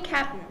 Call me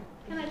Captain.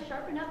 can I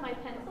sharpen up my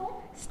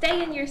pencil?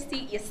 Stay in your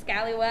seat, you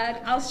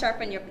scallywag. I'll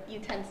sharpen your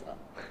utensil.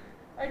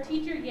 Our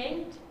teacher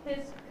yanked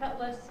his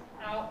cutlass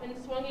out and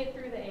swung it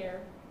through the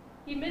air.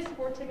 He missed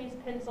poor Timmy's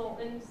pencil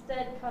and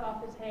instead cut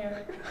off his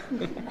hair.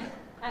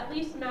 At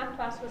least math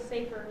class was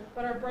safer,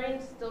 but our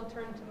brains still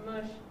turned to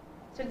mush,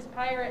 since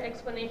pirate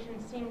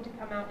explanations seemed to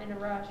come out in a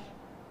rush.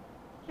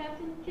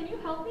 Captain, can you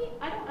help me?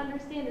 I don't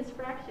understand this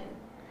fraction.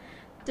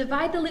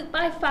 Divide the loot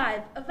by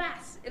 5.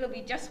 Avast, it'll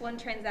be just 1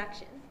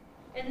 transaction.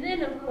 And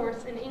then, of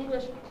course, in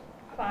English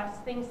class,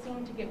 things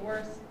seemed to get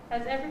worse,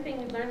 as everything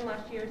we learned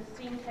last year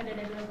seemed headed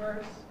in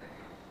reverse.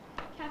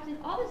 Captain,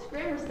 all this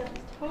grammar stuff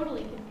is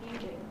totally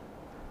confusing.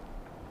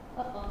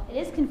 Uh-oh, it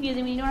is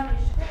confusing when you don't have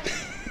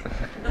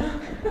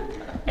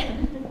any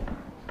script.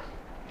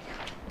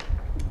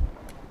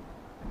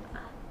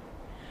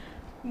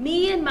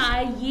 Me and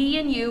my, ye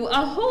and you,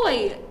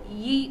 ahoy!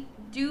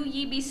 Do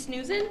ye be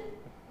snoozin'?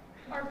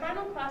 Our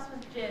final class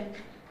was gym.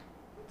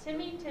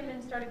 Timmy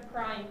Timmons started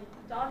crying.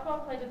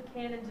 Dodgeball played with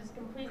cannons is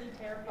completely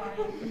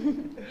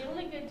terrifying. The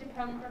only good to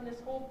come from this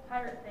whole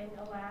pirate thing,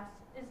 alas,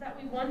 is that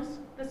we won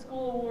the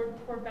school award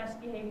for best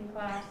behaving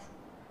class.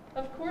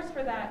 Of course,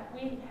 for that,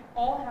 we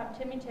all have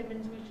Timmy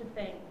Timmons we should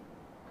thank.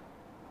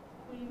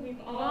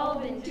 We've all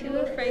been too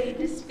afraid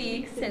to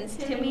speak since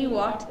Timmy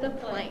walked the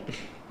plank.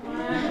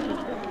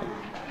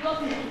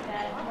 Welcome to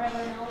that,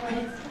 Reverend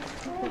Always.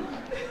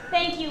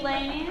 Thank you,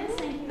 ladies.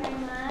 Thank you very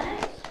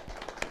much.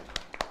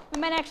 We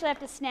might actually have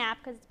to snap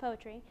because it's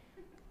poetry.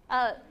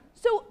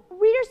 So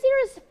Reader's Theater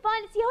is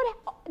fun. See how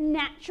it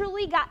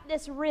naturally got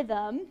this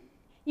rhythm?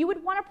 You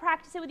would want to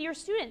practice it with your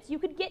students. You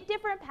could get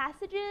different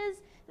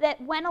passages that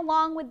went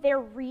along with their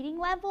reading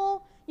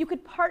level. You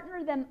could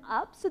partner them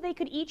up so they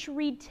could each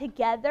read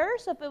together.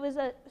 So if it was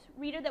a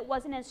reader that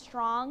wasn't as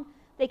strong,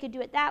 they could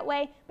do it that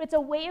way. But it's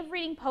a way of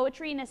reading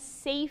poetry in a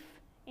safe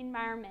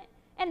environment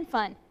and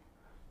fun.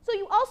 So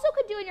you also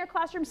could do in your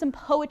classroom some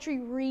poetry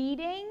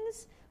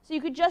readings. So you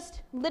could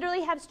just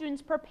literally have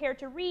students prepare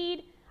to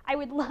read. I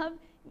would love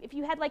if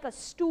you had like a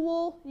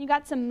stool and you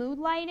got some mood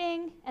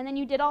lighting and then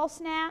you did all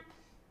snap.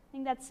 I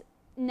think that's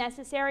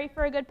necessary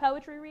for a good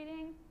poetry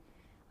reading.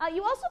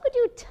 You also could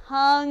do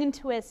tongue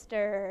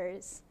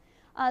twisters.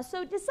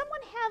 So does someone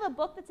have a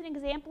book that's an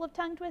example of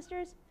tongue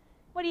twisters?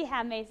 What do you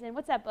have, Mason?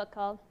 What's that book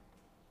called?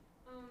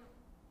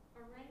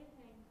 Orangutan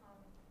tongue.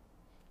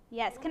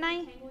 Yes, can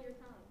I? Tangle your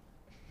tongue.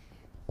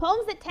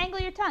 Poems that tangle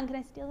your tongue. Can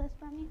I steal this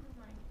from you?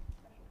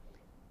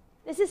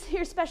 This is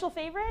your special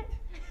favorite?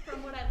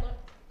 From what I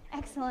looked.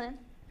 Excellent.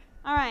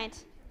 All right.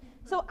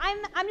 So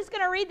I'm just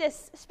going to read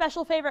this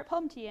special favorite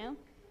poem to you.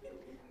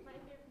 My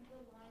favorite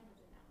good line is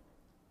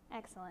an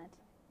Excellent.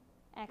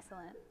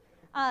 Excellent.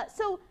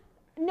 So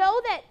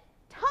know that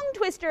tongue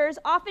twisters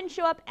often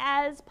show up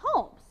as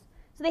poems.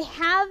 So they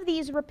have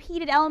these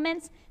repeated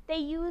elements. They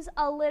use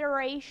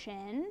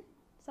alliteration.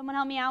 Someone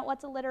help me out.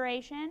 What's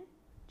alliteration?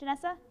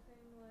 Janessa?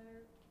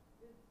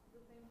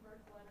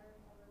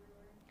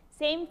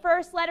 Same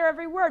first letter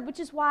every word, which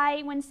is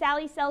why when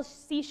Sally sells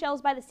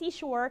seashells by the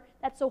seashore,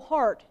 that's so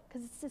hard,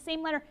 because it's the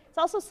same letter. It's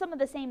also some of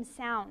the same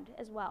sound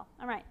as well.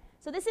 All right,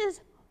 so this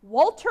is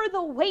Walter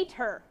the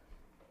Waiter.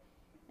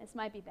 This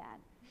might be bad.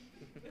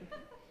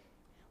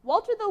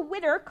 Walter the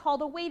Witter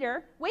called a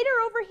waiter. Waiter,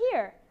 over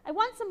here. I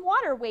want some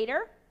water,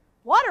 waiter.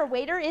 Water,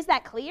 waiter, is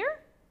that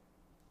clear?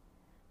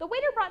 The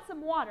waiter brought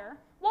some water.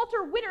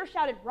 Walter Witter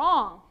shouted,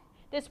 wrong.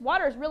 This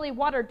water's really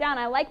watered down.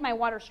 I like my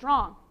water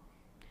strong.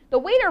 The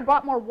waiter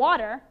brought more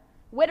water.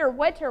 Witter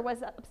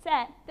was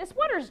upset. This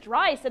water's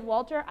dry, said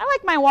Walter. I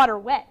like my water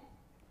wet.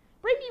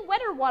 Bring me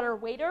wetter water,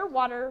 waiter.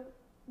 Walter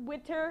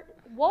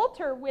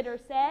Witter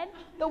said.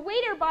 The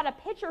waiter bought a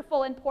pitcher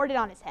full and poured it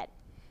on his head.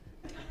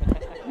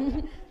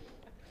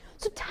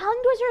 So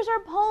tongue twisters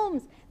are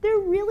poems. They're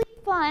really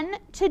fun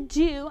to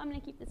do. I'm going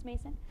to keep this,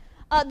 Mason.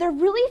 They're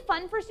really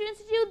fun for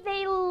students to do.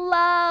 They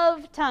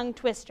love tongue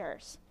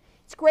twisters.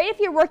 It's great if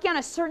you're working on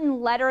a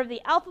certain letter of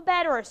the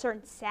alphabet or a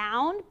certain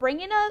sound.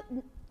 Bring in a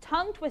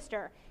tongue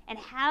twister and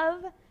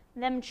have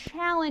them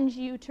challenge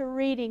you to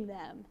reading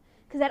them,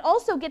 because that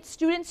also gets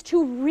students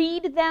to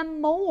read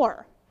them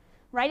more,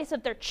 right? So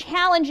if they're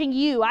challenging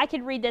you, I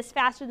could read this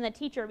faster than the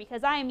teacher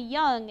because I am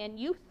young and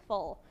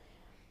youthful.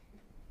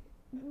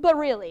 But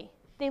really,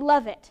 they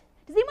love it.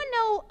 Does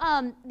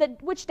anyone know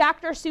which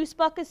Dr. Seuss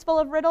book is full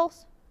of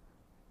riddles?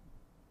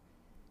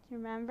 Do you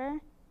remember?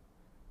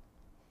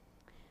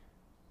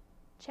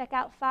 Check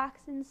out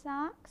Fox and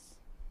Socks.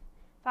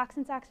 Fox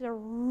and Socks is a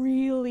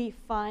really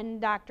fun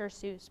Dr.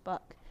 Seuss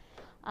book.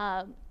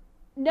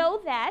 Know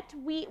that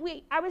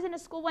I was in a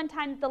school one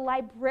time, the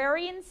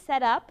librarian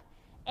set up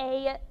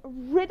a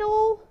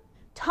riddle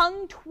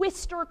tongue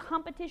twister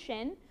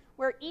competition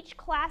where each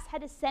class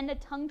had to send a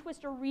tongue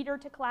twister reader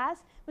to class.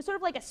 It was sort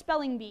of like a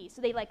spelling bee.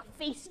 So they like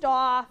faced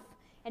off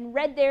and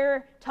read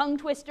their tongue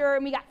twister,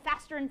 and we got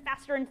faster and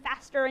faster and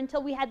faster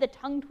until we had the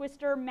tongue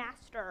twister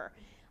master.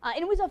 And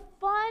it was a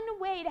fun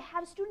way to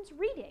have students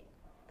reading,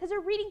 because they're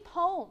reading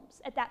poems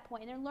at that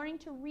point, and they're learning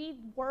to read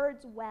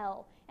words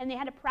well, and they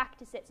had to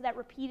practice it, so that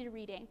repeated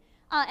reading.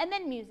 And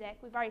then music,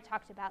 we've already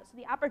talked about. So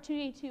the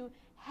opportunity to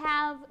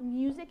have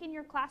music in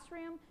your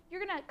classroom,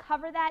 you're going to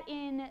cover that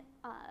in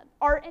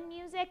art and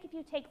music if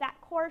you take that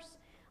course.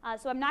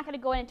 So I'm not going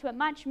to go into it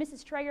much.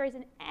 Mrs. Traeger is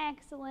an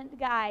excellent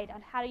guide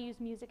on how to use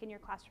music in your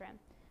classroom.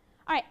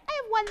 All right, I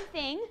have one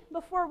thing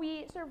before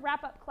we sort of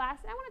wrap up class,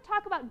 and I want to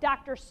talk about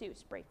Dr.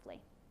 Seuss briefly.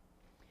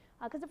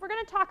 Because if we're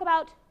going to talk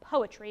about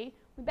poetry,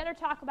 we better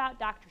talk about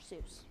Dr.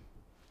 Seuss.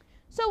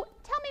 So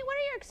tell me, what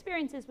are your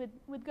experiences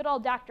with good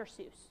old Dr.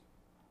 Seuss?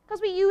 Because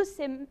we use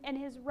him and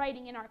his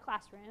writing in our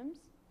classrooms.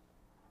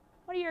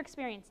 What are your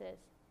experiences?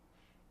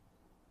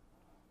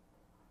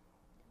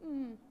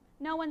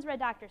 No one's read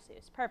Dr.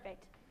 Seuss.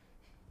 Perfect.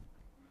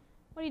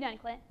 What have you done,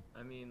 Clint?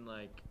 I mean,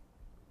 like,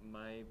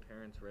 my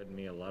parents read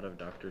me a lot of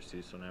Dr.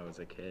 Seuss when I was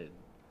a kid.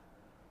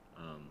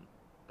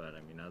 But,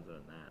 I mean, other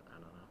than that, I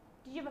don't know.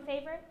 Did you have a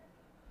favorite?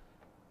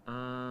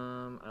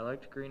 I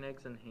liked Green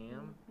Eggs and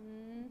Ham.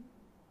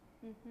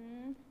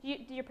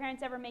 Did your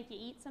parents ever make you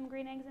eat some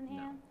green eggs and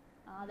ham?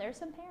 No. There's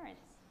some parents.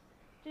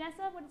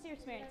 Janessa, what is your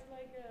experience? We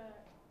had like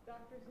a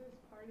Dr.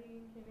 Seuss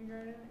party in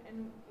kindergarten,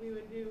 and we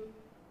would do,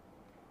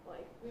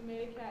 like, we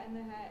made a Cat in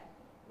the Hat,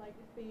 like,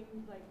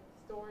 themed, like,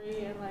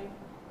 story, and, like,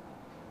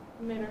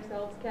 made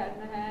ourselves Cat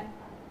in the Hat.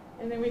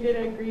 And then we did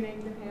a Green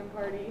Eggs and Ham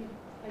party,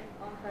 like,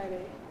 on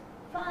Friday.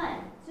 Fun.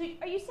 So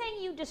are you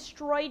saying you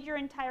destroyed your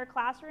entire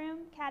classroom,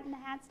 Cat in the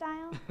Hat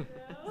style? No.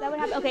 Is that what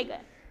happened? Okay, good.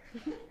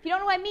 If you don't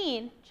know what I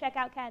mean, check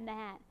out Cat in the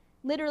Hat.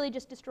 Literally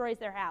just destroys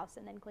their house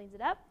and then cleans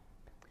it up.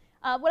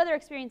 What other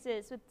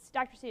experiences with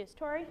Dr. Seuss?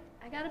 Tori?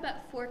 I got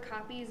about 4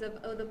 copies of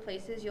Oh, the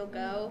Places You'll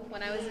Go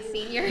when I was a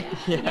senior.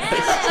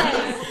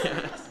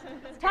 Yes!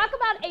 Talk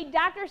about a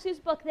Dr.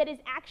 Seuss book that is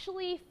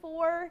actually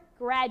for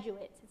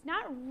graduates. It's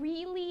not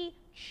really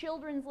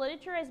children's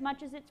literature as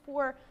much as it's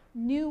for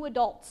new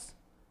adults,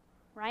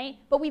 right?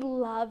 But we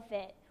love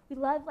it. We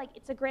love, like,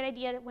 it's a great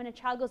idea when a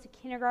child goes to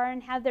kindergarten,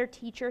 have their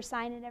teacher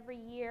sign it every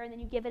year, and then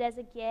you give it as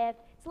a gift.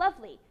 It's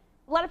lovely.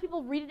 A lot of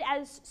people read it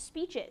as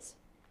speeches.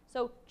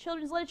 So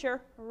children's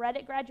literature, read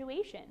at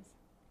graduations.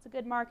 It's a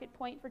good market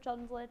point for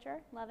children's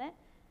literature. Love it.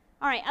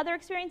 All right, other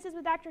experiences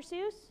with Dr.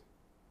 Seuss?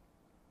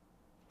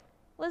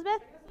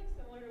 Elizabeth? I guess like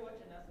similar to what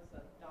Janessa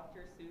said,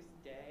 Dr.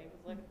 Seuss Day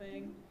was like a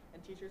thing,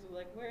 and teachers would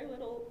like wear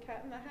little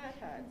Cat in the Hat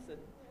hats, and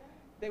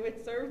they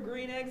would serve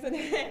green eggs and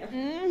ham.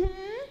 Mm-hmm.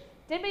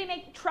 Did anybody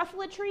make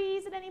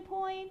truffletries at any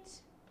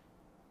point?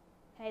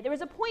 Okay, there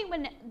was a point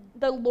when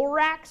the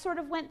Lorax sort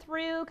of went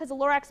through because the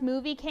Lorax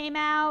movie came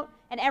out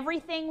and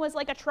everything was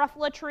like a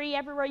truffletry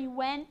everywhere you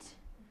went,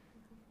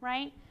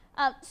 right?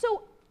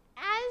 So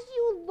as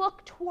you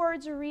look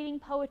towards reading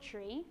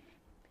poetry,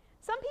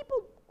 some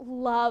people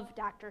love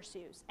Dr.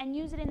 Seuss and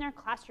use it in their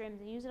classrooms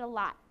and use it a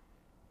lot.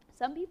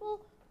 Some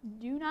people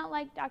do not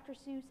like Dr.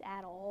 Seuss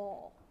at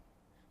all.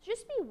 So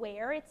just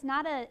beware. It's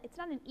not an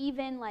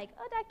even like,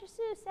 oh, Dr.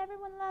 Seuss,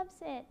 everyone loves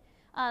it.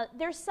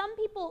 There's some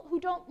people who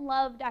don't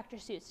love Dr.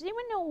 Seuss. Does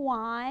anyone know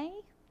why?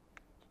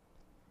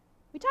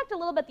 We talked a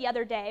little bit the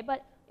other day,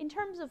 but in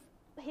terms of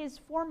his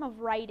form of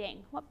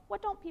writing,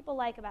 what don't people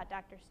like about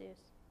Dr. Seuss?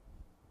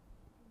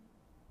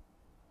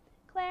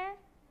 Claire?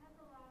 It has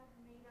a lot of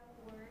made-up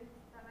words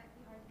that might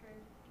be hard for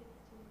kids to.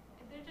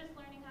 They're just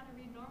learning how to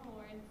read normal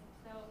words,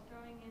 so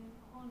throwing in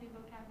a whole new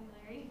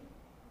vocabulary.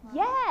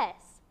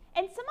 Yes.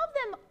 And some of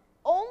them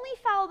only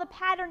follow the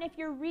pattern if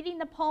you're reading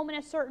the poem in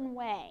a certain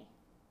way.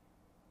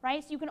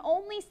 Right? So you can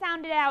only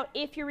sound it out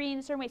if you're reading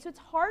a certain way. So it's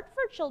hard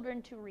for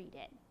children to read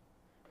it.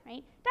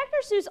 Right?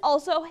 Dr. Seuss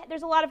also,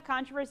 there's a lot of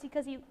controversy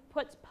because he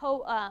puts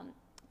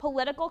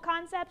political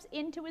concepts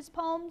into his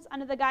poems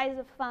under the guise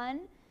of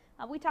fun.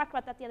 We talked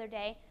about that the other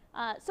day.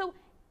 So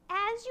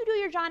as you do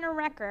your genre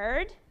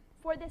record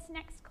for this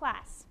next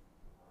class,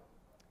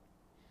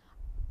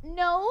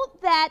 know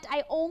that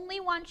I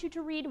only want you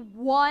to read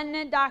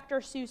one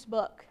Dr. Seuss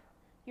book.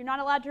 You're not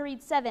allowed to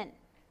read 7.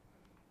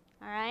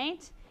 All right?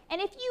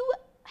 And if you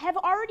have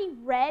already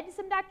read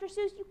some Dr.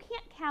 Seuss, you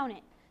can't count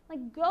it.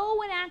 Like,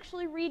 go and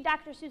actually read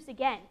Dr. Seuss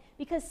again.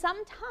 Because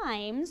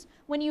sometimes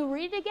when you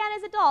read it again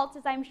as adults,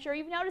 as I'm sure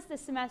you've noticed this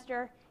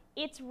semester,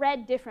 it's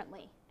read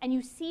differently. And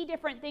you see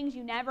different things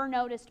you never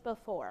noticed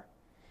before.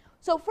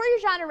 So for your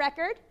genre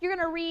record, you're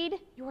going to read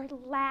your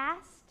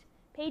last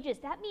pages.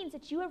 That means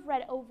that you have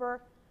read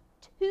over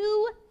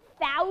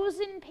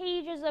 2,000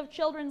 pages of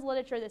children's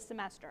literature this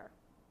semester.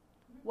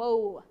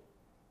 Whoa.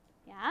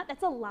 Yeah,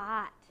 that's a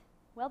lot.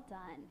 Well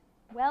done.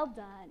 Well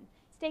done.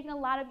 It's taken a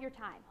lot of your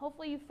time.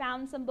 Hopefully you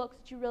found some books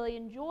that you really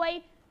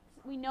enjoy.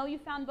 We know you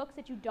found books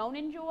that you don't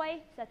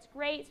enjoy. So that's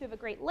great. So we have a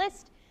great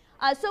list.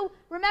 So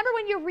remember,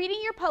 when you're reading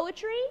your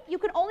poetry, you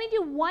can only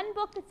do one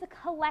book that's a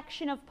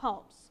collection of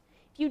poems.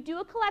 If you do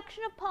a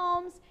collection of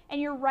poems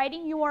and you're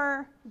writing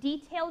your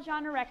detailed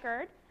genre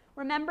record,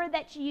 remember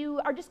that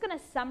you are just going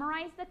to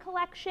summarize the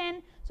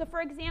collection. So for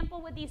example,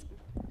 with these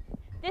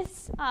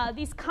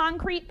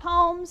concrete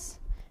poems,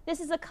 this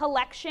is a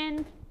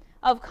collection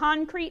of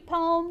concrete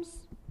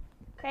poems.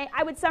 Okay,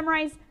 I would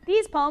summarize,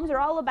 these poems are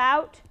all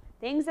about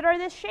things that are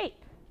this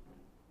shape.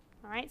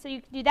 All right, so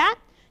you can do that.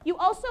 You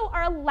also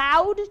are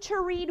allowed to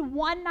read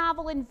one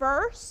novel in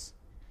verse.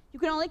 You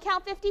can only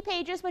count 50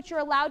 pages, but you're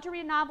allowed to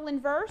read a novel in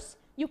verse.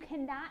 You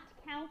cannot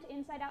count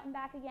inside out and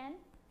back again.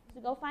 So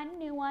go find a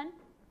new one.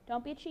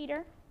 Don't be a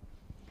cheater.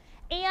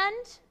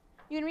 And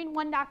you can read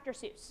one Dr.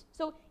 Seuss.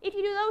 So if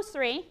you do those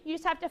 3, you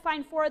just have to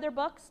find 4 other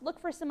books. Look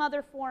for some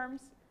other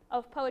forms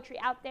of poetry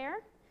out there.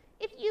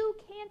 If you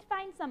can't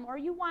find some or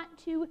you want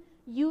to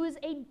use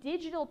a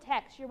digital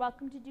text, you're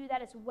welcome to do that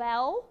as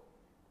well.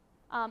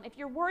 If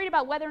you're worried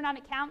about whether or not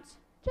it counts,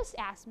 just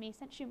ask me.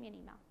 Shoot me an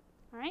email.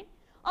 All right?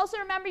 Also,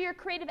 remember, your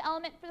creative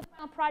element for the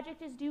final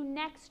project is due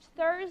next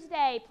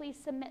Thursday. Please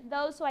submit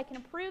those so I can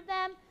approve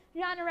them.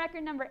 Genre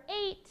record number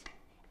 8.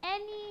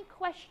 Any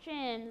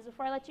questions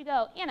before I let you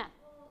go? Anna?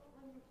 Well,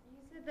 when you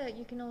said that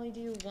you can only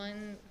do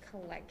one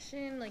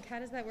collection, like, how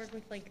does that work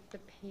with, like, the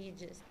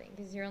pages thing?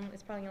 Because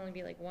it's probably only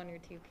be, like, 1 or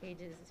 2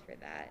 pages for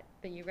that,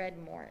 but you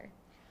read more.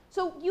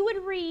 So you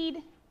would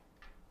read,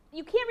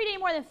 you can't read any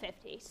more than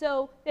 50,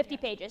 so 50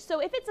 pages. So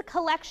if it's a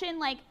collection,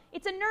 like,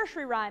 it's a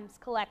nursery rhymes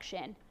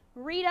collection,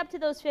 read up to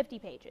those 50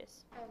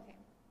 pages. Okay.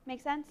 Make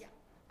sense? Yeah.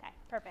 Okay,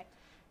 perfect.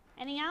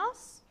 Anything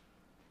else?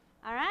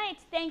 All right,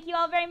 thank you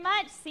all very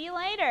much. See you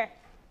later.